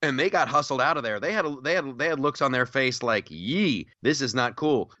 And they got hustled out of there. They had looks on their face like, "Yee, this is not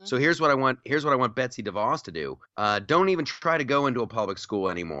cool." Mm-hmm. So here's what I want Betsy DeVos to do. Don't even try to go into a public school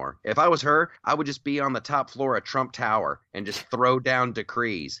anymore. If I was her, I would just be on the top floor of Trump Tower and just throw down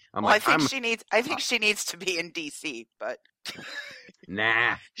decrees. I think she needs to be in D.C., but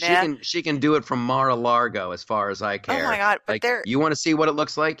Nah. She can do it from Mar-a-Lago as far as I care. Oh my God! But like, you want to see what it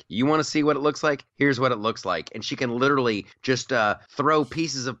looks like? You want to see what it looks like? Here's what it looks like. And she can literally just throw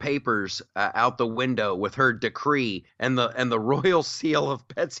pieces of papers out the window with her decree and the royal seal of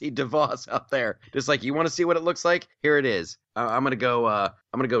Betsy DeVos out there. Just like, you want to see what it looks like? Here it is. I'm gonna go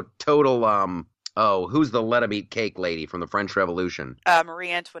total. Who's the let 'em eat cake lady from the French Revolution?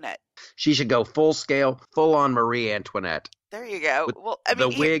 Marie Antoinette. She should go full scale, full on Marie Antoinette. There you go. With well, I mean,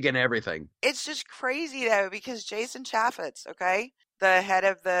 the wig and everything. It's just crazy though, because Jason Chaffetz, okay, the head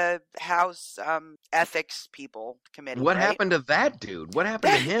of the House Ethics People Committee. What right? happened to that dude? What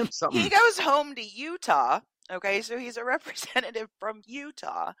happened to him? He goes home to Utah. Okay, so he's a representative from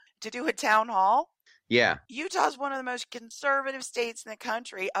Utah to do a town hall. Yeah. Utah's one of the most conservative states in the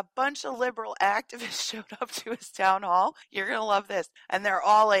country. A bunch of liberal activists showed up to his town hall. You're going to love this. And they're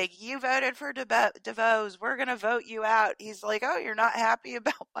all like, you voted for DeVos. We're going to vote you out. He's like, oh, you're not happy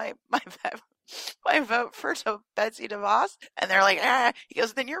about my vote for Betsy DeVos? And they're like, ah. He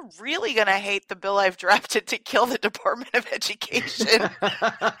goes, then you're really going to hate the bill I've drafted to kill the Department of Education. I'm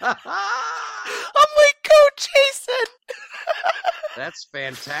like, go, Jason. That's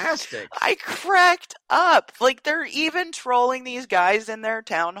fantastic. I cracked up. Like, they're even trolling these guys in their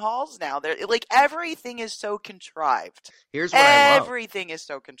town halls now. They're like, everything is so contrived. Here's what I love. Everything is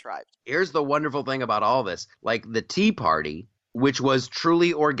so contrived. Here's the wonderful thing about all this. Like the Tea Party, which was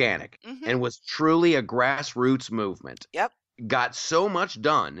truly organic and was truly a grassroots movement. Yep. Got so much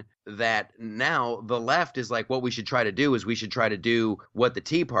done that now the left is like, what we should try to do is we should try to do what the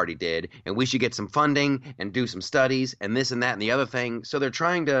Tea Party did, and we should get some funding and do some studies and this and that and the other thing. So they're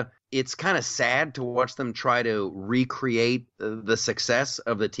trying to – it's kind of sad to watch them try to recreate the success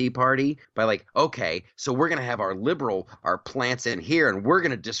of the Tea Party by like, okay, so we're going to have our plants in here and we're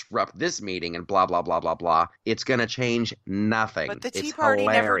going to disrupt this meeting and blah, blah, blah, blah, blah. It's going to change nothing. But the Tea It's Party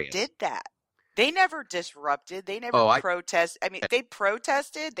hilarious. never did that. They never disrupted. They never protested. I mean, they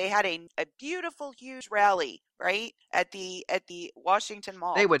protested. They had a beautiful, huge rally, right, at the Washington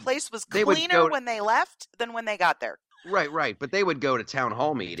Mall. The place was cleaner when they left than when they got there. Right. But they would go to town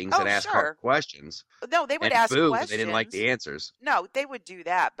hall meetings and ask hard questions. No, they would ask questions. They didn't like the answers. No, they would do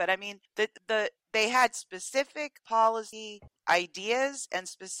that. But I mean, they had specific policy ideas and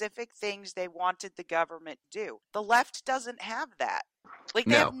specific things they wanted the government to do. The left doesn't have that. Like,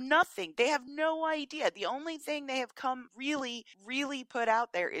 they have nothing. They have no idea. The only thing they have come really, really put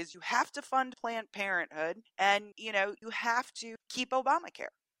out there is you have to fund Planned Parenthood and, you have to keep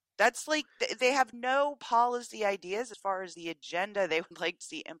Obamacare. That's like, they have no policy ideas as far as the agenda they would like to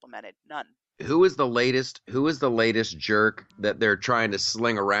see implemented. None. Who is the latest jerk that they're trying to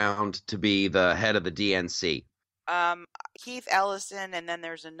sling around to be the head of the DNC? Keith Ellison, and then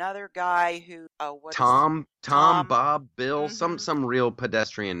there's another guy who Tom, Bob, Bill, some real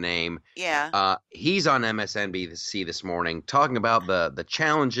pedestrian name. Yeah. He's on MSNBC this morning talking about the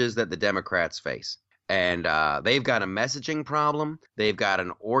challenges that the Democrats face. And they've got a messaging problem, they've got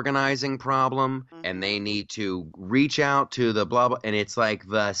an organizing problem, and they need to reach out to the blah, blah, and it's like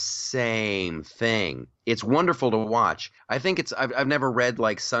the same thing. It's wonderful to watch. I think I've never read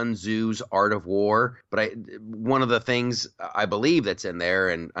like Sun Tzu's Art of War, but one of the things I believe that's in there,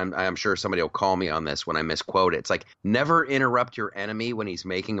 and I'm sure somebody will call me on this when I misquote it, it's like, never interrupt your enemy when he's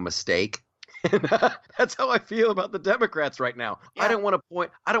making a mistake. And that's how I feel about the Democrats right now. Yeah. I don't want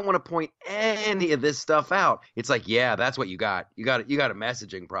to point any of this stuff out. It's like, yeah, that's what you got. You got a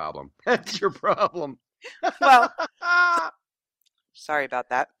messaging problem. That's your problem. Well, sorry about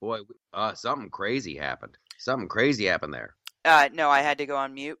that. Boy, something crazy happened. Something crazy happened there. No, I had to go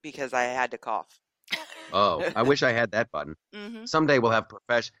on mute because I had to cough. Oh, I wish I had that button. Someday we'll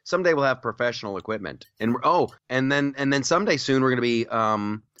have professional equipment, and then someday soon we're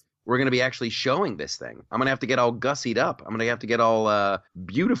going to be actually showing this thing. I'm going to have to get all gussied up. I'm going to have to get all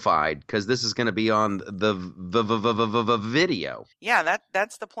beautified because this is going to be on the video. Yeah,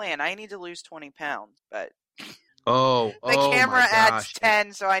 that's the plan. I need to lose 20 pounds, but the camera adds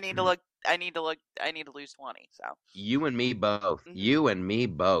 10, so I need to lose 20. So you and me both. You and me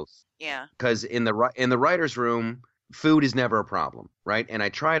both. Yeah. Because in the writer's room, food is never a problem, right? And I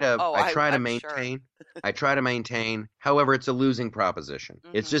try to maintain. I try to maintain. However, it's a losing proposition.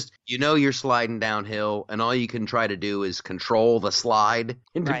 It's just, you're sliding downhill, and all you can try to do is control the slide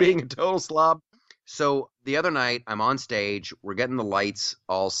into being a total slob. So the other night, I'm on stage. We're getting the lights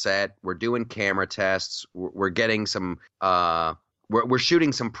all set. We're doing camera tests. We're getting some. We're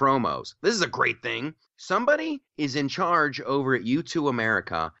shooting some promos. This is a great thing. Somebody is in charge over at U2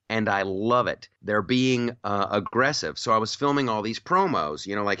 America, and I love it. They're being aggressive. So I was filming all these promos,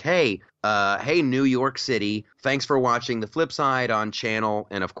 like, hey, New York City, thanks for watching The Flip Side on channel.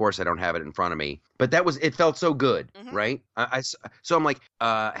 And of course, I don't have it in front of me, but it felt so good, right? So I'm like,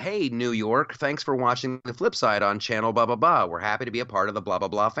 hey, New York, thanks for watching The Flip Side on channel, blah, blah, blah. We're happy to be a part of the blah, blah,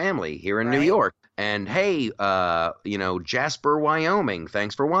 blah family here in New York. And hey, Jasper, Wyoming,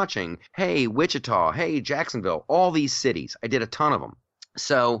 thanks for watching. Hey, Wichita, hey, Jacksonville, all these cities. I did a ton of them.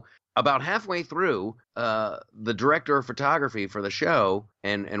 So about halfway through, the director of photography for the show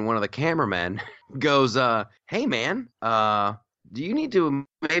and one of the cameramen goes, hey, man, do you need to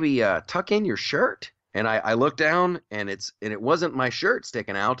maybe tuck in your shirt? And I looked down, and it wasn't my shirt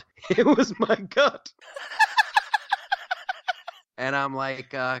sticking out. It was my gut. And I'm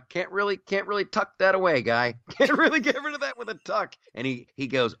like, can't really tuck that away, guy. Can't really get rid of that with a tuck. And he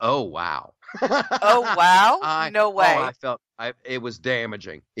goes, oh, wow. Oh, wow. I No oh I way. felt I it was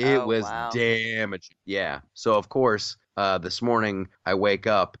damaging. It Oh, was wow. damaging. Yeah. So of course, this morning I wake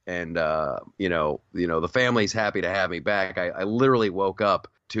up and the family's happy to have me back. I literally woke up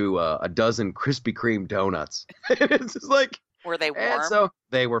to a dozen Krispy Kreme donuts. It's just like, Were they and warm? so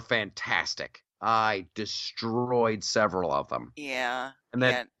they were fantastic. I destroyed several of them. Yeah. And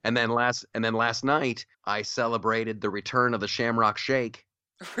then Yeah. last night I celebrated the return of the Shamrock Shake.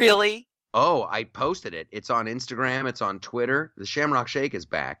 Really? Oh, I posted it. It's on Instagram, it's on Twitter. The Shamrock Shake is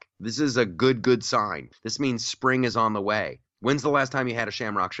back. This is a good sign. This means spring is on the way. When's the last time you had a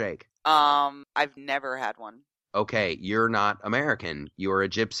Shamrock Shake? I've never had one. Okay, you're not American. You're a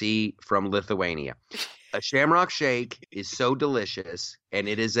gypsy from Lithuania. A Shamrock Shake is so delicious, and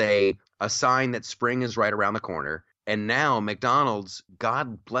it is a sign that spring is right around the corner. And now McDonald's,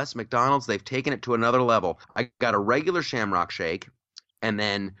 God bless McDonald's, they've taken it to another level. I got a regular Shamrock Shake, and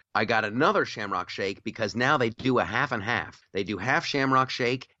then I got another Shamrock Shake because now they do a half and half. They do half Shamrock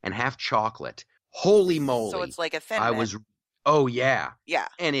Shake and half chocolate. Holy So moly. it's like a Thin I Mint. was Oh yeah. Yeah.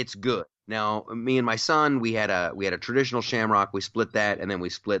 And it's good. Now, me and my son, we had a traditional Shamrock. We split that, and then we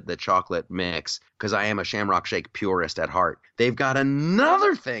split the chocolate mix because I am a Shamrock Shake purist at heart. They've got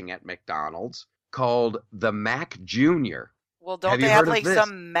another thing at McDonald's called the Mac Junior. Well, Have don't you they have heard of like this?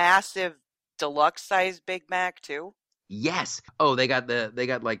 some massive deluxe size Big Mac too? Yes. Oh, they got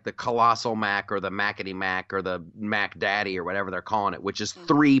like the Colossal Mac or the Macity Mac or the Mac Daddy or whatever they're calling it, which is Hmm.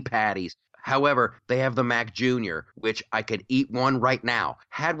 3 patties. However, they have the Mac Junior, which I could eat one right now.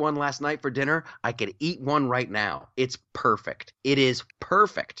 Had one last night for dinner. I could eat one right now. It's perfect. It is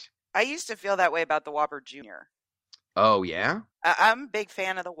perfect. I used to feel that way about the Whopper Junior. Oh yeah? I'm a big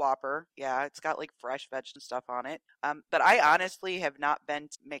fan of the Whopper. Yeah, it's got like fresh veg and stuff on it. But I honestly have not been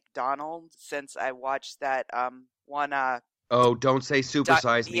to McDonald's since I watched that one Oh, don't say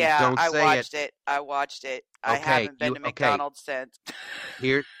supersize me. yeah, Don't I say it. watched it. I watched it. I Okay, haven't been to okay. McDonald's since.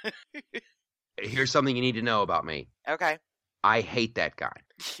 Here here's something you need to know about me. Okay. I hate that guy.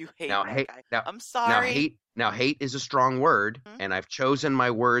 You hate Now that hate guy. now I'm now sorry. hate is a strong word, Hmm? and I've chosen my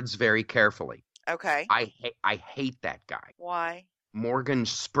words very carefully. Okay. I hate that guy. Why? Morgan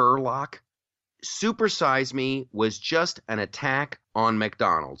Spurlock. Supersize Me was just an attack on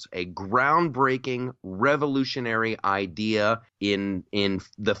McDonald's, a groundbreaking, revolutionary idea in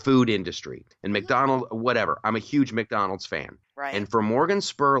the food industry. And Hmm. whatever. I'm a huge McDonald's fan. Right. And for Morgan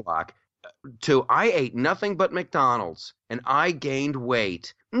Spurlock I ate nothing but McDonald's and I gained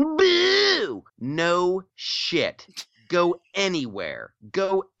weight. Boo! No shit. Go anywhere.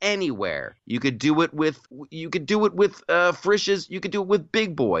 Go anywhere. You could do it with Frisch's. You could do it with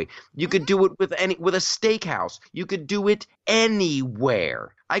Big Boy. You could Hmm. do it with a steakhouse. You could do it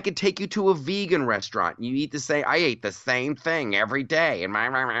anywhere. I could take you to a vegan restaurant. And you eat the same. I ate the same thing every day, and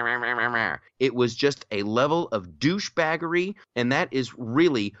it was just a level of douchebaggery, and that is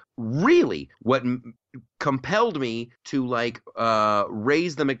really, really what compelled me to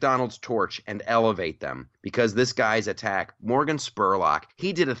raise the McDonald's torch and elevate them, because this guy's attack, Morgan Spurlock,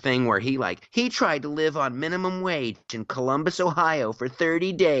 he did a thing where he tried to live on minimum wage in Columbus, Ohio for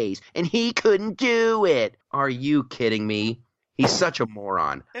 30 days and he couldn't do it. Are you kidding me? He's such a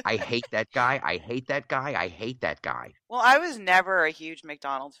moron. I hate that guy. I hate that guy. I hate that guy. Well, I was never a huge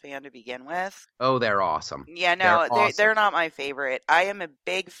McDonald's fan to begin with. Oh, they're awesome. Yeah, They're no, they're awesome. not my favorite. I am a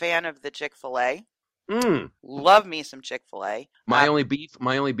big fan of the Chick-fil-A. Mm. Love me some Chick-fil-A. My only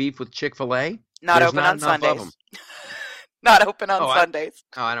beef with Chick-fil-A, Not there's open not on enough of them. Sundays. Not open on Oh, Sundays.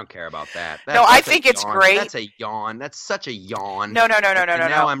 I don't care about that. No, I That's a think it's yawn. great. That's a yawn. That's such a yawn. No, no, no, no, And, no, and no,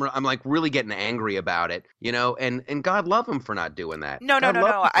 now no. I'm like really getting angry about it, and God love him for not doing that. No, no, God no,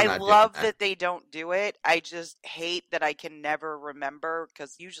 love no. him for I not doing love that. that they don't do it. I just hate that I can never remember,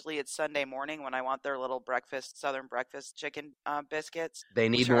 because usually it's Sunday morning when I want their little breakfast, Southern breakfast chicken biscuits, They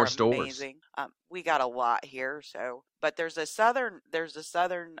need which more are stores. amazing. We got a lot here, so. But there's a southern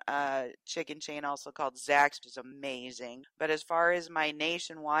chicken chain also called Zaxby's, which is amazing. But as far as my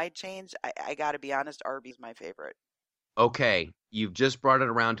nationwide chains, I got to be honest, Arby's is my favorite. Okay, you've just brought it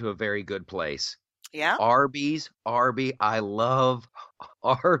around to a very good place. Yeah. I love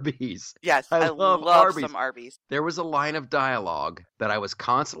Arby's. Yes, I I love love Arby's. some Arby's. There was a line of dialogue that I was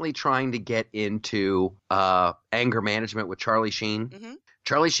constantly trying to get into anger management with Charlie Sheen. Hmm.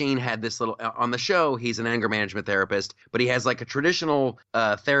 Charlie Sheen had this little on the show. He's an anger management therapist, but he has like a traditional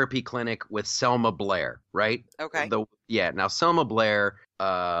therapy clinic with Selma Blair, right? Okay. Now Selma Blair,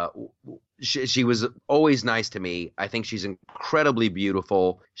 she was always nice to me. I think she's incredibly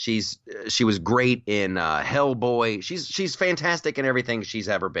beautiful. She was great in Hellboy. She's fantastic in everything she's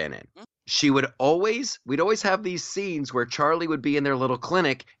ever been in. we'd always have these scenes where Charlie would be in their little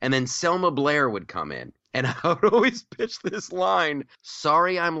clinic and then Selma Blair would come in. And I would always pitch this line,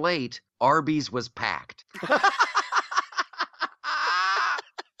 "Sorry I'm late, Arby's was packed."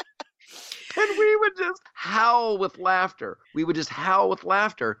 And we would just howl with laughter. We would just howl with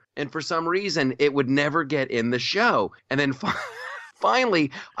laughter. And for some reason, it would never get in the show. And then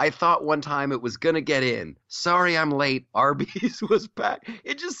finally, I thought one time it was going to get in. "Sorry I'm late. Arby's was packed."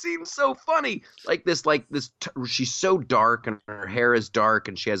 It just seems so funny. She's so dark and her hair is dark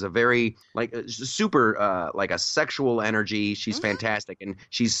and she has a very, super, like a sexual energy. She's fantastic and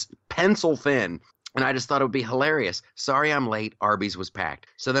she's pencil thin. And I just thought it would be hilarious. "Sorry I'm late. Arby's was packed."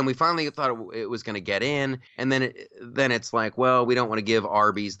 So then we finally thought it was going to get in. And then it's like, well, we don't want to give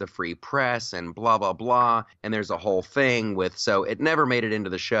Arby's the free press and blah, blah, blah. And there's a whole thing so it never made it into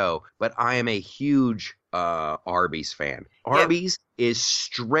the show. But I am a huge Arby's fan. Yep. Arby's is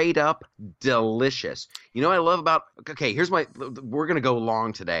straight up delicious. You know what I love about, okay, we're going to go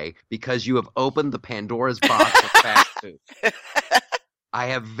long today because you have opened the Pandora's box of fast food. I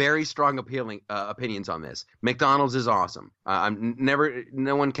have very strong opinions on this. McDonald's is awesome.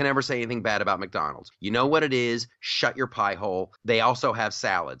 No one can ever say anything bad about McDonald's. You know what it is? Shut your pie hole. They also have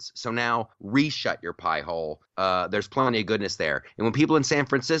salads. So now re-shut your pie hole. There's plenty of goodness there. And when people in San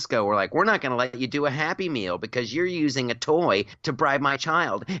Francisco were like, "We're not going to let you do a Happy Meal because you're using a toy to bribe my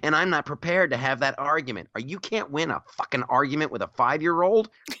child, and I'm not prepared to have that argument." You can't win a fucking argument with a 5-year-old.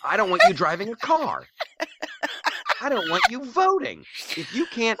 I don't want you driving a car. I don't want you voting. If you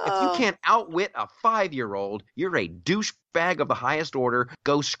can't outwit a 5-year-old, you're a douchebag of the highest order.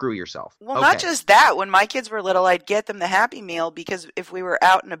 Go screw yourself. Well, okay. Not just that. When my kids were little, I'd get them the Happy Meal because if we were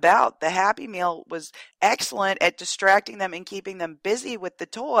out and about, the Happy Meal was excellent at distracting them and keeping them busy with the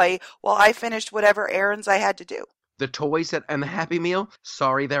toy while I finished whatever errands I had to do. The toys and the Happy Meal,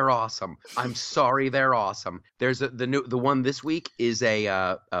 sorry, they're awesome. I'm sorry, they're awesome. There's the one this week is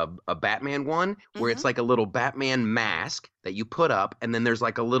a Batman one where it's like a little Batman mask that you put up, and then there's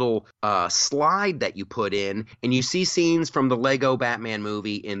like a little slide that you put in, and you see scenes from the Lego Batman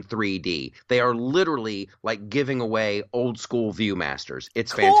movie in 3D. They are literally like giving away old school Viewmasters.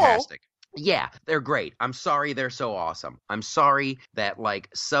 It's cool. Fantastic. Yeah, they're great. I'm sorry they're so awesome. I'm sorry that like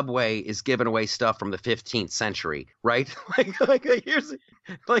Subway is giving away stuff from the 15th century, right? Here's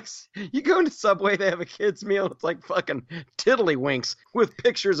like you go into Subway, they have a kids meal. It's like fucking tiddlywinks with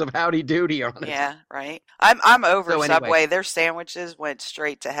pictures of Howdy Doody on it. Yeah, right. I'm over So Subway. anyway. Their sandwiches went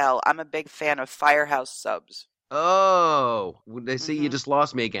straight to hell. I'm a big fan of Firehouse subs. Oh, they see you just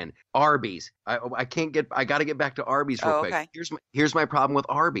lost me again. Arby's. I got to get back to Arby's real quick. Okay. Here's my problem with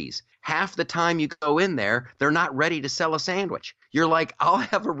Arby's. Half the time you go in there, they're not ready to sell a sandwich. You're like, "I'll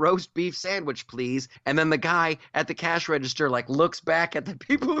have a roast beef sandwich, please." And then the guy at the cash register like looks back at the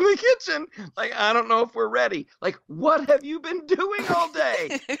people in the kitchen like, "I don't know if we're ready." Like, what have you been doing all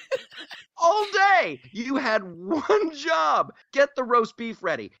day? All day. You had one job. Get the roast beef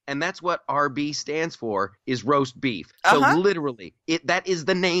ready. And that's what RB stands for, is roast beef. So literally, that is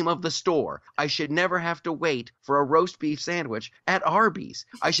the name of the store. I should never have to wait for a roast beef sandwich at Arby's.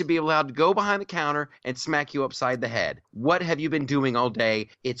 I should be allowed to go behind the counter and smack you upside the head. What have you been doing all day?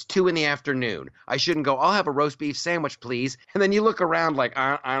 It's 2 p.m. I shouldn't go, "I'll have a roast beef sandwich, please." And then you look around like,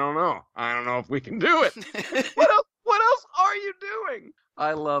 I don't know. I don't know if we can do it. What else are you doing?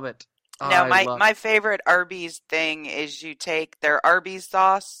 I love it. No, my favorite Arby's thing is you take their Arby's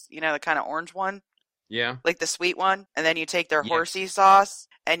sauce, you know, the kind of orange one. Yeah. Like the sweet one. And then you take their horsey sauce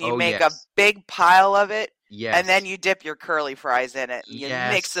and you make a yes. big pile of it. Yes. And then you dip your curly fries in it and you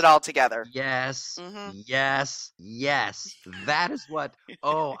mix it all together. Yes. Yes. Yes. That is what,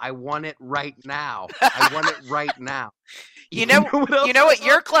 I want it right now. I want it right now. You know what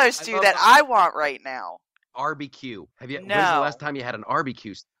you're close to that I want right now? RBQ. When's the No. last time you had an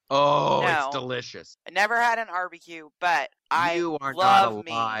RBQ? Oh, No. it's delicious. I never had an barbecue, but You are love not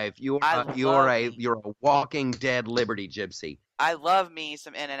me. alive. You're a walking dead Liberty Gypsy. I love me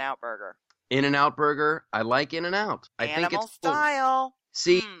some In-N-Out burger. In-N-Out burger. I like In-N-Out. I think Animal it's cool. style.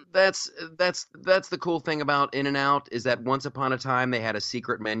 See, that's the cool thing about In-N-Out is that once upon a time they had a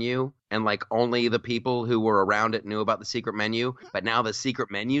secret menu and like only the people who were around it knew about the secret menu. But now the secret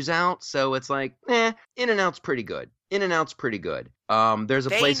menu's out, so it's like, In-N-Out's pretty good. In-N-Out's pretty good. There's a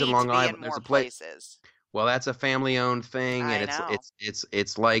place in Long Island. There's a place. Places. Well, that's a family-owned thing, and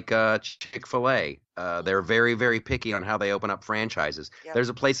it's like Chick-fil-A. They're very, very picky on how they open up franchises. Yep. There's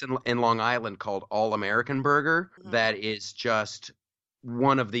a place in Long Island called All American Burger that is just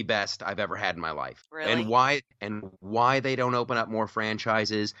one of the best I've ever had in my life. Really? And why they don't open up more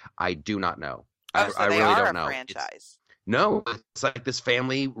franchises, I do not know. Oh, so I they really are don't a know. franchise. No, it's like this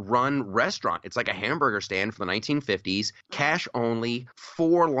family-run restaurant. It's like a hamburger stand from the 1950s, Hmm. cash only,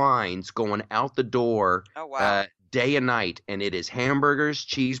 4 lines going out the door, Oh, wow. day and night, and it is hamburgers,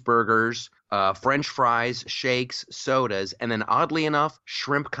 cheeseburgers, French fries, shakes, sodas, and then oddly enough,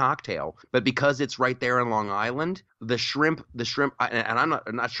 shrimp cocktail. But because it's right there in Long Island, the shrimp, and I'm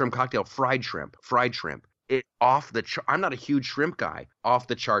not shrimp cocktail, fried shrimp. It off the chart. I'm not a huge shrimp guy. Off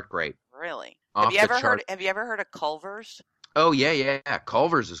the chart, great. Really? Off the chart. Have you ever heard of Culver's? Oh yeah, yeah, yeah.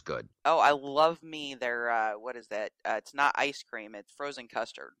 Culver's is good. Oh, I love me their what is that? It's not ice cream, it's frozen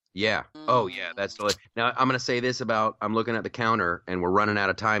custard. Yeah. Oh yeah, Mm. that's delicious. Now I'm gonna say this about I'm looking at the counter and we're running out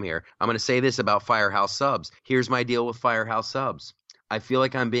of time here. I'm gonna say this about Firehouse Subs. Here's my deal with Firehouse Subs. I feel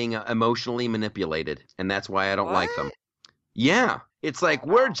like I'm being emotionally manipulated, and that's why I don't like them. What? Yeah. It's Oh, like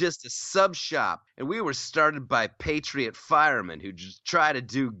we're wow. just a sub shop and we were started by patriot firemen who just try to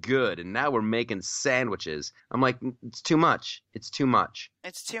do good and now we're making sandwiches. I'm like, It's too much. It's too much."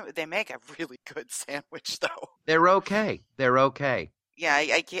 They make a really good sandwich though. They're okay. They're okay. Yeah,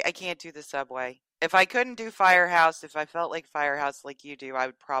 I can't do the Subway. If I couldn't do Firehouse, if I felt like Firehouse like you do, I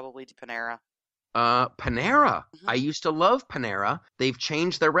would probably do Panera. Panera. I Hmm. used to love Panera. They've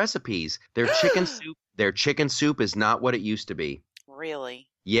changed their recipes. Their chicken soup is not what it used to be. Really?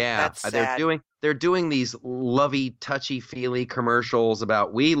 Yeah, That's they're sad. doing these lovey, touchy-feely commercials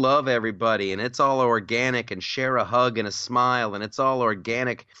about we love everybody and it's all organic and share a hug and a smile and it's all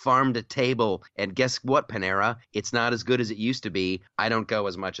organic farm to table. And guess what, Panera? It's not as good as it used to be. I don't go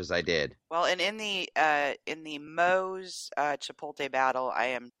as much as I did. Well, and in the Moe's Chipotle battle, I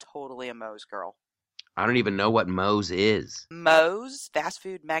am totally a Moe's girl. I don't even know what Moe's is. Moe's fast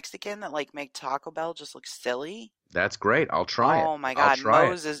food Mexican that like make Taco Bell just look silly. That's great. I'll try it. Oh my I'll God, try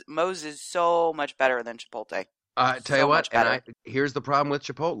it. Moe's is so much better than Chipotle. Tell you So what, much and better. here's the problem with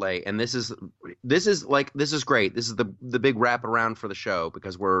Chipotle, and this is great. This is the big wrap around for the show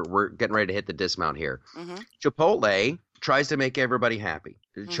because we're getting ready to hit the dismount here. Mhm. Chipotle tries to make everybody happy.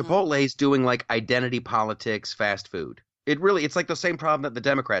 Mhm. Chipotle's doing like identity politics fast food. It's like the same problem that the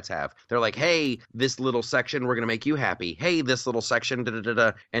Democrats have. They're like, hey, this little section, we're going to make you happy. Hey, this little section, da da da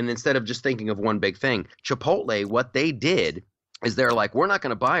da. And instead of just thinking of one big thing, Chipotle, what they did is they're like, we're not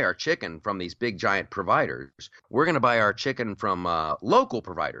going to buy our chicken from these big giant providers. We're going to buy our chicken from local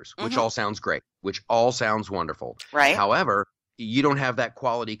providers, which Mhm. all sounds great, which all sounds wonderful. Right? However, you don't have that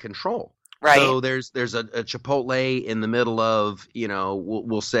quality control. Right? So there's a Chipotle in the middle of,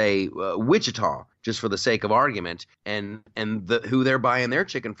 we'll say Wichita, just for the sake of argument, and who they're buying their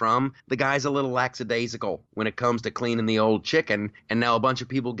chicken from, the guy's a little lackadaisical when it comes to cleaning the old chicken, and now a bunch of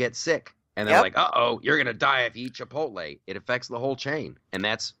people get sick. And they're Yep. like, uh-oh, you're going to die if you eat Chipotle. It affects the whole chain. And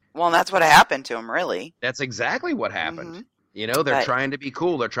Well, that's what happened to him, really. that's exactly what happened. Mhm. They're But trying to be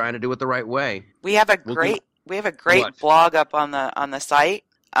cool. They're trying to do it the right way. we have a We'll do great what? blog up on the site.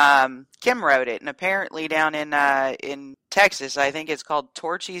 Kim wrote it, and apparently down in Texas, I think it's called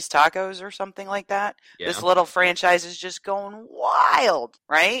Torchy's Tacos or something like that. This Yeah. little franchise is just going wild,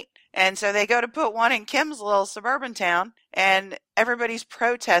 right? And so they go to put one in Kim's little suburban town, and everybody's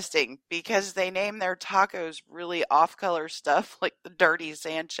protesting because they name their tacos really off-color stuff like the Dirty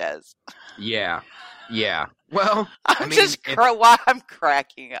Sanchez. Yeah. Yeah. Well, I I'm mean, just why I'm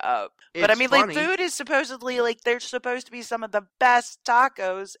cracking up. But I it's mean, like, funny. food is supposedly like they're supposed to be some of the best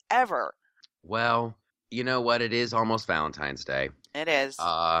tacos ever. Well, you know what? It is almost Valentine's Day. It is.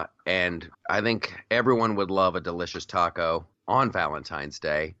 And I think everyone would love a delicious taco on Valentine's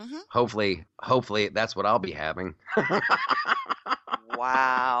Day. Hmm. Hopefully that's what I'll be having.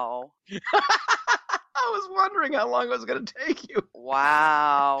 Wow. I was wondering how long it was going to take you.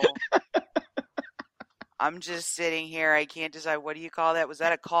 Wow. I'm just sitting here. I can't decide. What do you call that? Was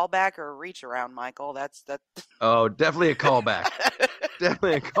that a callback or a reach around, Michael? That's that. Oh, definitely a callback.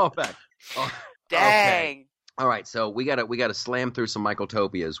 Definitely a callback. Oh, okay. Dang. All right, so we gotta slam through some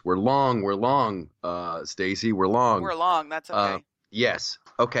Michaeltopias. We're long, Stacy. We're long. We're long. That's Uh, okay. yes.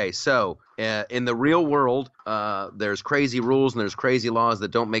 Okay. So, in the real world, there's crazy rules and there's crazy laws that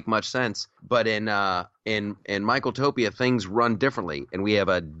don't make much sense. But in Michaeltopia, things run differently, and we have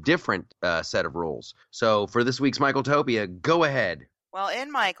a different set of rules. So, for this week's Michaeltopia, go ahead. Well,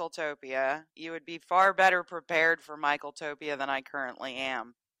 in Michaeltopia, you would be far better prepared for Michaeltopia than I currently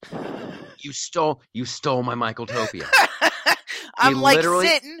am. You stole my Michaeltopia. I'm like literally-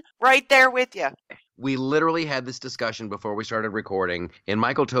 sitting right there with you. We literally had this discussion before we started recording. In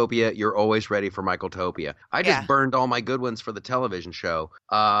Michaeltopia, you're always ready for Michaeltopia. I just Yeah. burned all my good ones for the television show.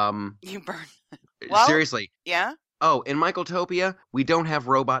 You burn. Well- Seriously. Yeah? Oh, in Michaeltopia, we don't have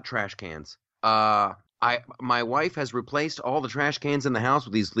robot trash cans. My wife has replaced all the trash cans in the house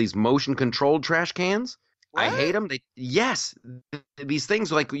with these motion controlled trash cans. I What? hate them. Yes, these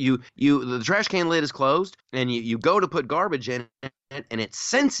things like the trash can lid is closed and you go to put garbage in it and it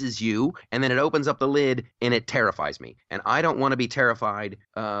senses you and then it opens up the lid and it terrifies me. And I don't want to be terrified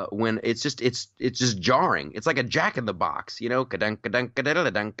when it's just jarring. It's like a Jack in the Box, you know, ka-dunk, ka-dunk, ka-dunk,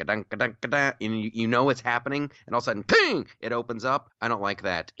 ka-dunk, ka-dunk, ka-dunk, ka-dunk, and you know it's happening and all of a sudden ping, it opens up. I don't like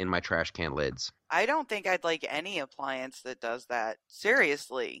that in my trash can lids. I don't think I'd like any appliance that does that.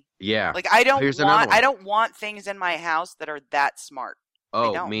 Seriously. Yeah. Like Here's another I one. don't want things in my house that are that smart. I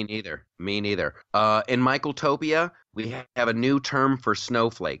Oh, don't. me neither. Me neither. In Michaeltopia, we have a new term for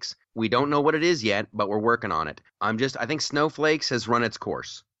snowflakes. We don't know what it is yet, but we're working on it. I think snowflakes has run its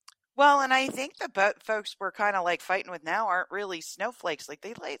course. Well, and I think the folks we're kind of like fighting with now aren't really snowflakes. Like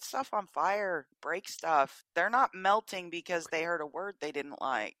they light stuff on fire, break stuff. They're not melting because they heard a word they didn't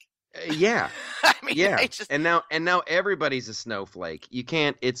like. Yeah. I mean, Yeah, I just and now everybody's a snowflake. You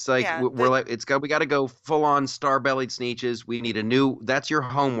can't. It's like yeah, we're like we got to go full on star-bellied Sneetches. We need a new. That's your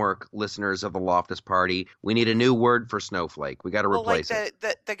homework, listeners of the Loftus Party. We need a new word for snowflake. We got to well, like replace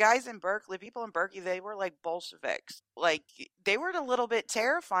it. the guys in Berkeley, people in Berkeley, they were like Bolsheviks. Like they were a little bit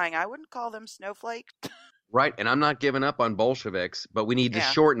terrifying. I wouldn't call them snowflakes. Right, and I'm not giving up on Bolsheviks, but we need to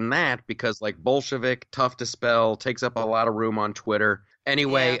Yeah, shorten that because like Bolshevik, tough to spell, takes up a lot of room on Twitter. yeah.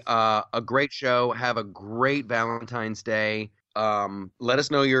 Anyway, a great show. Have a great Valentine's Day. Let us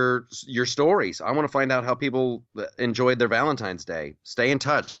know your stories. I want to find out how people enjoyed their Valentine's Day. Stay in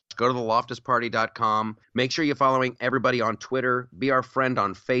touch. Go to theloftusparty.com. Make sure you're following everybody on Twitter. Be our friend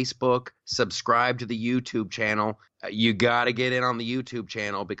on Facebook. Subscribe to the YouTube channel. You got to get in on the YouTube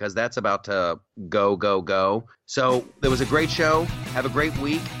channel because that's about to go, go, go. So there was a great show. Have a great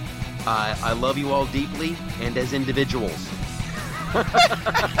week. I love you all deeply and as individuals.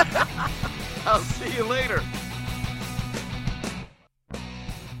 I'll see you later.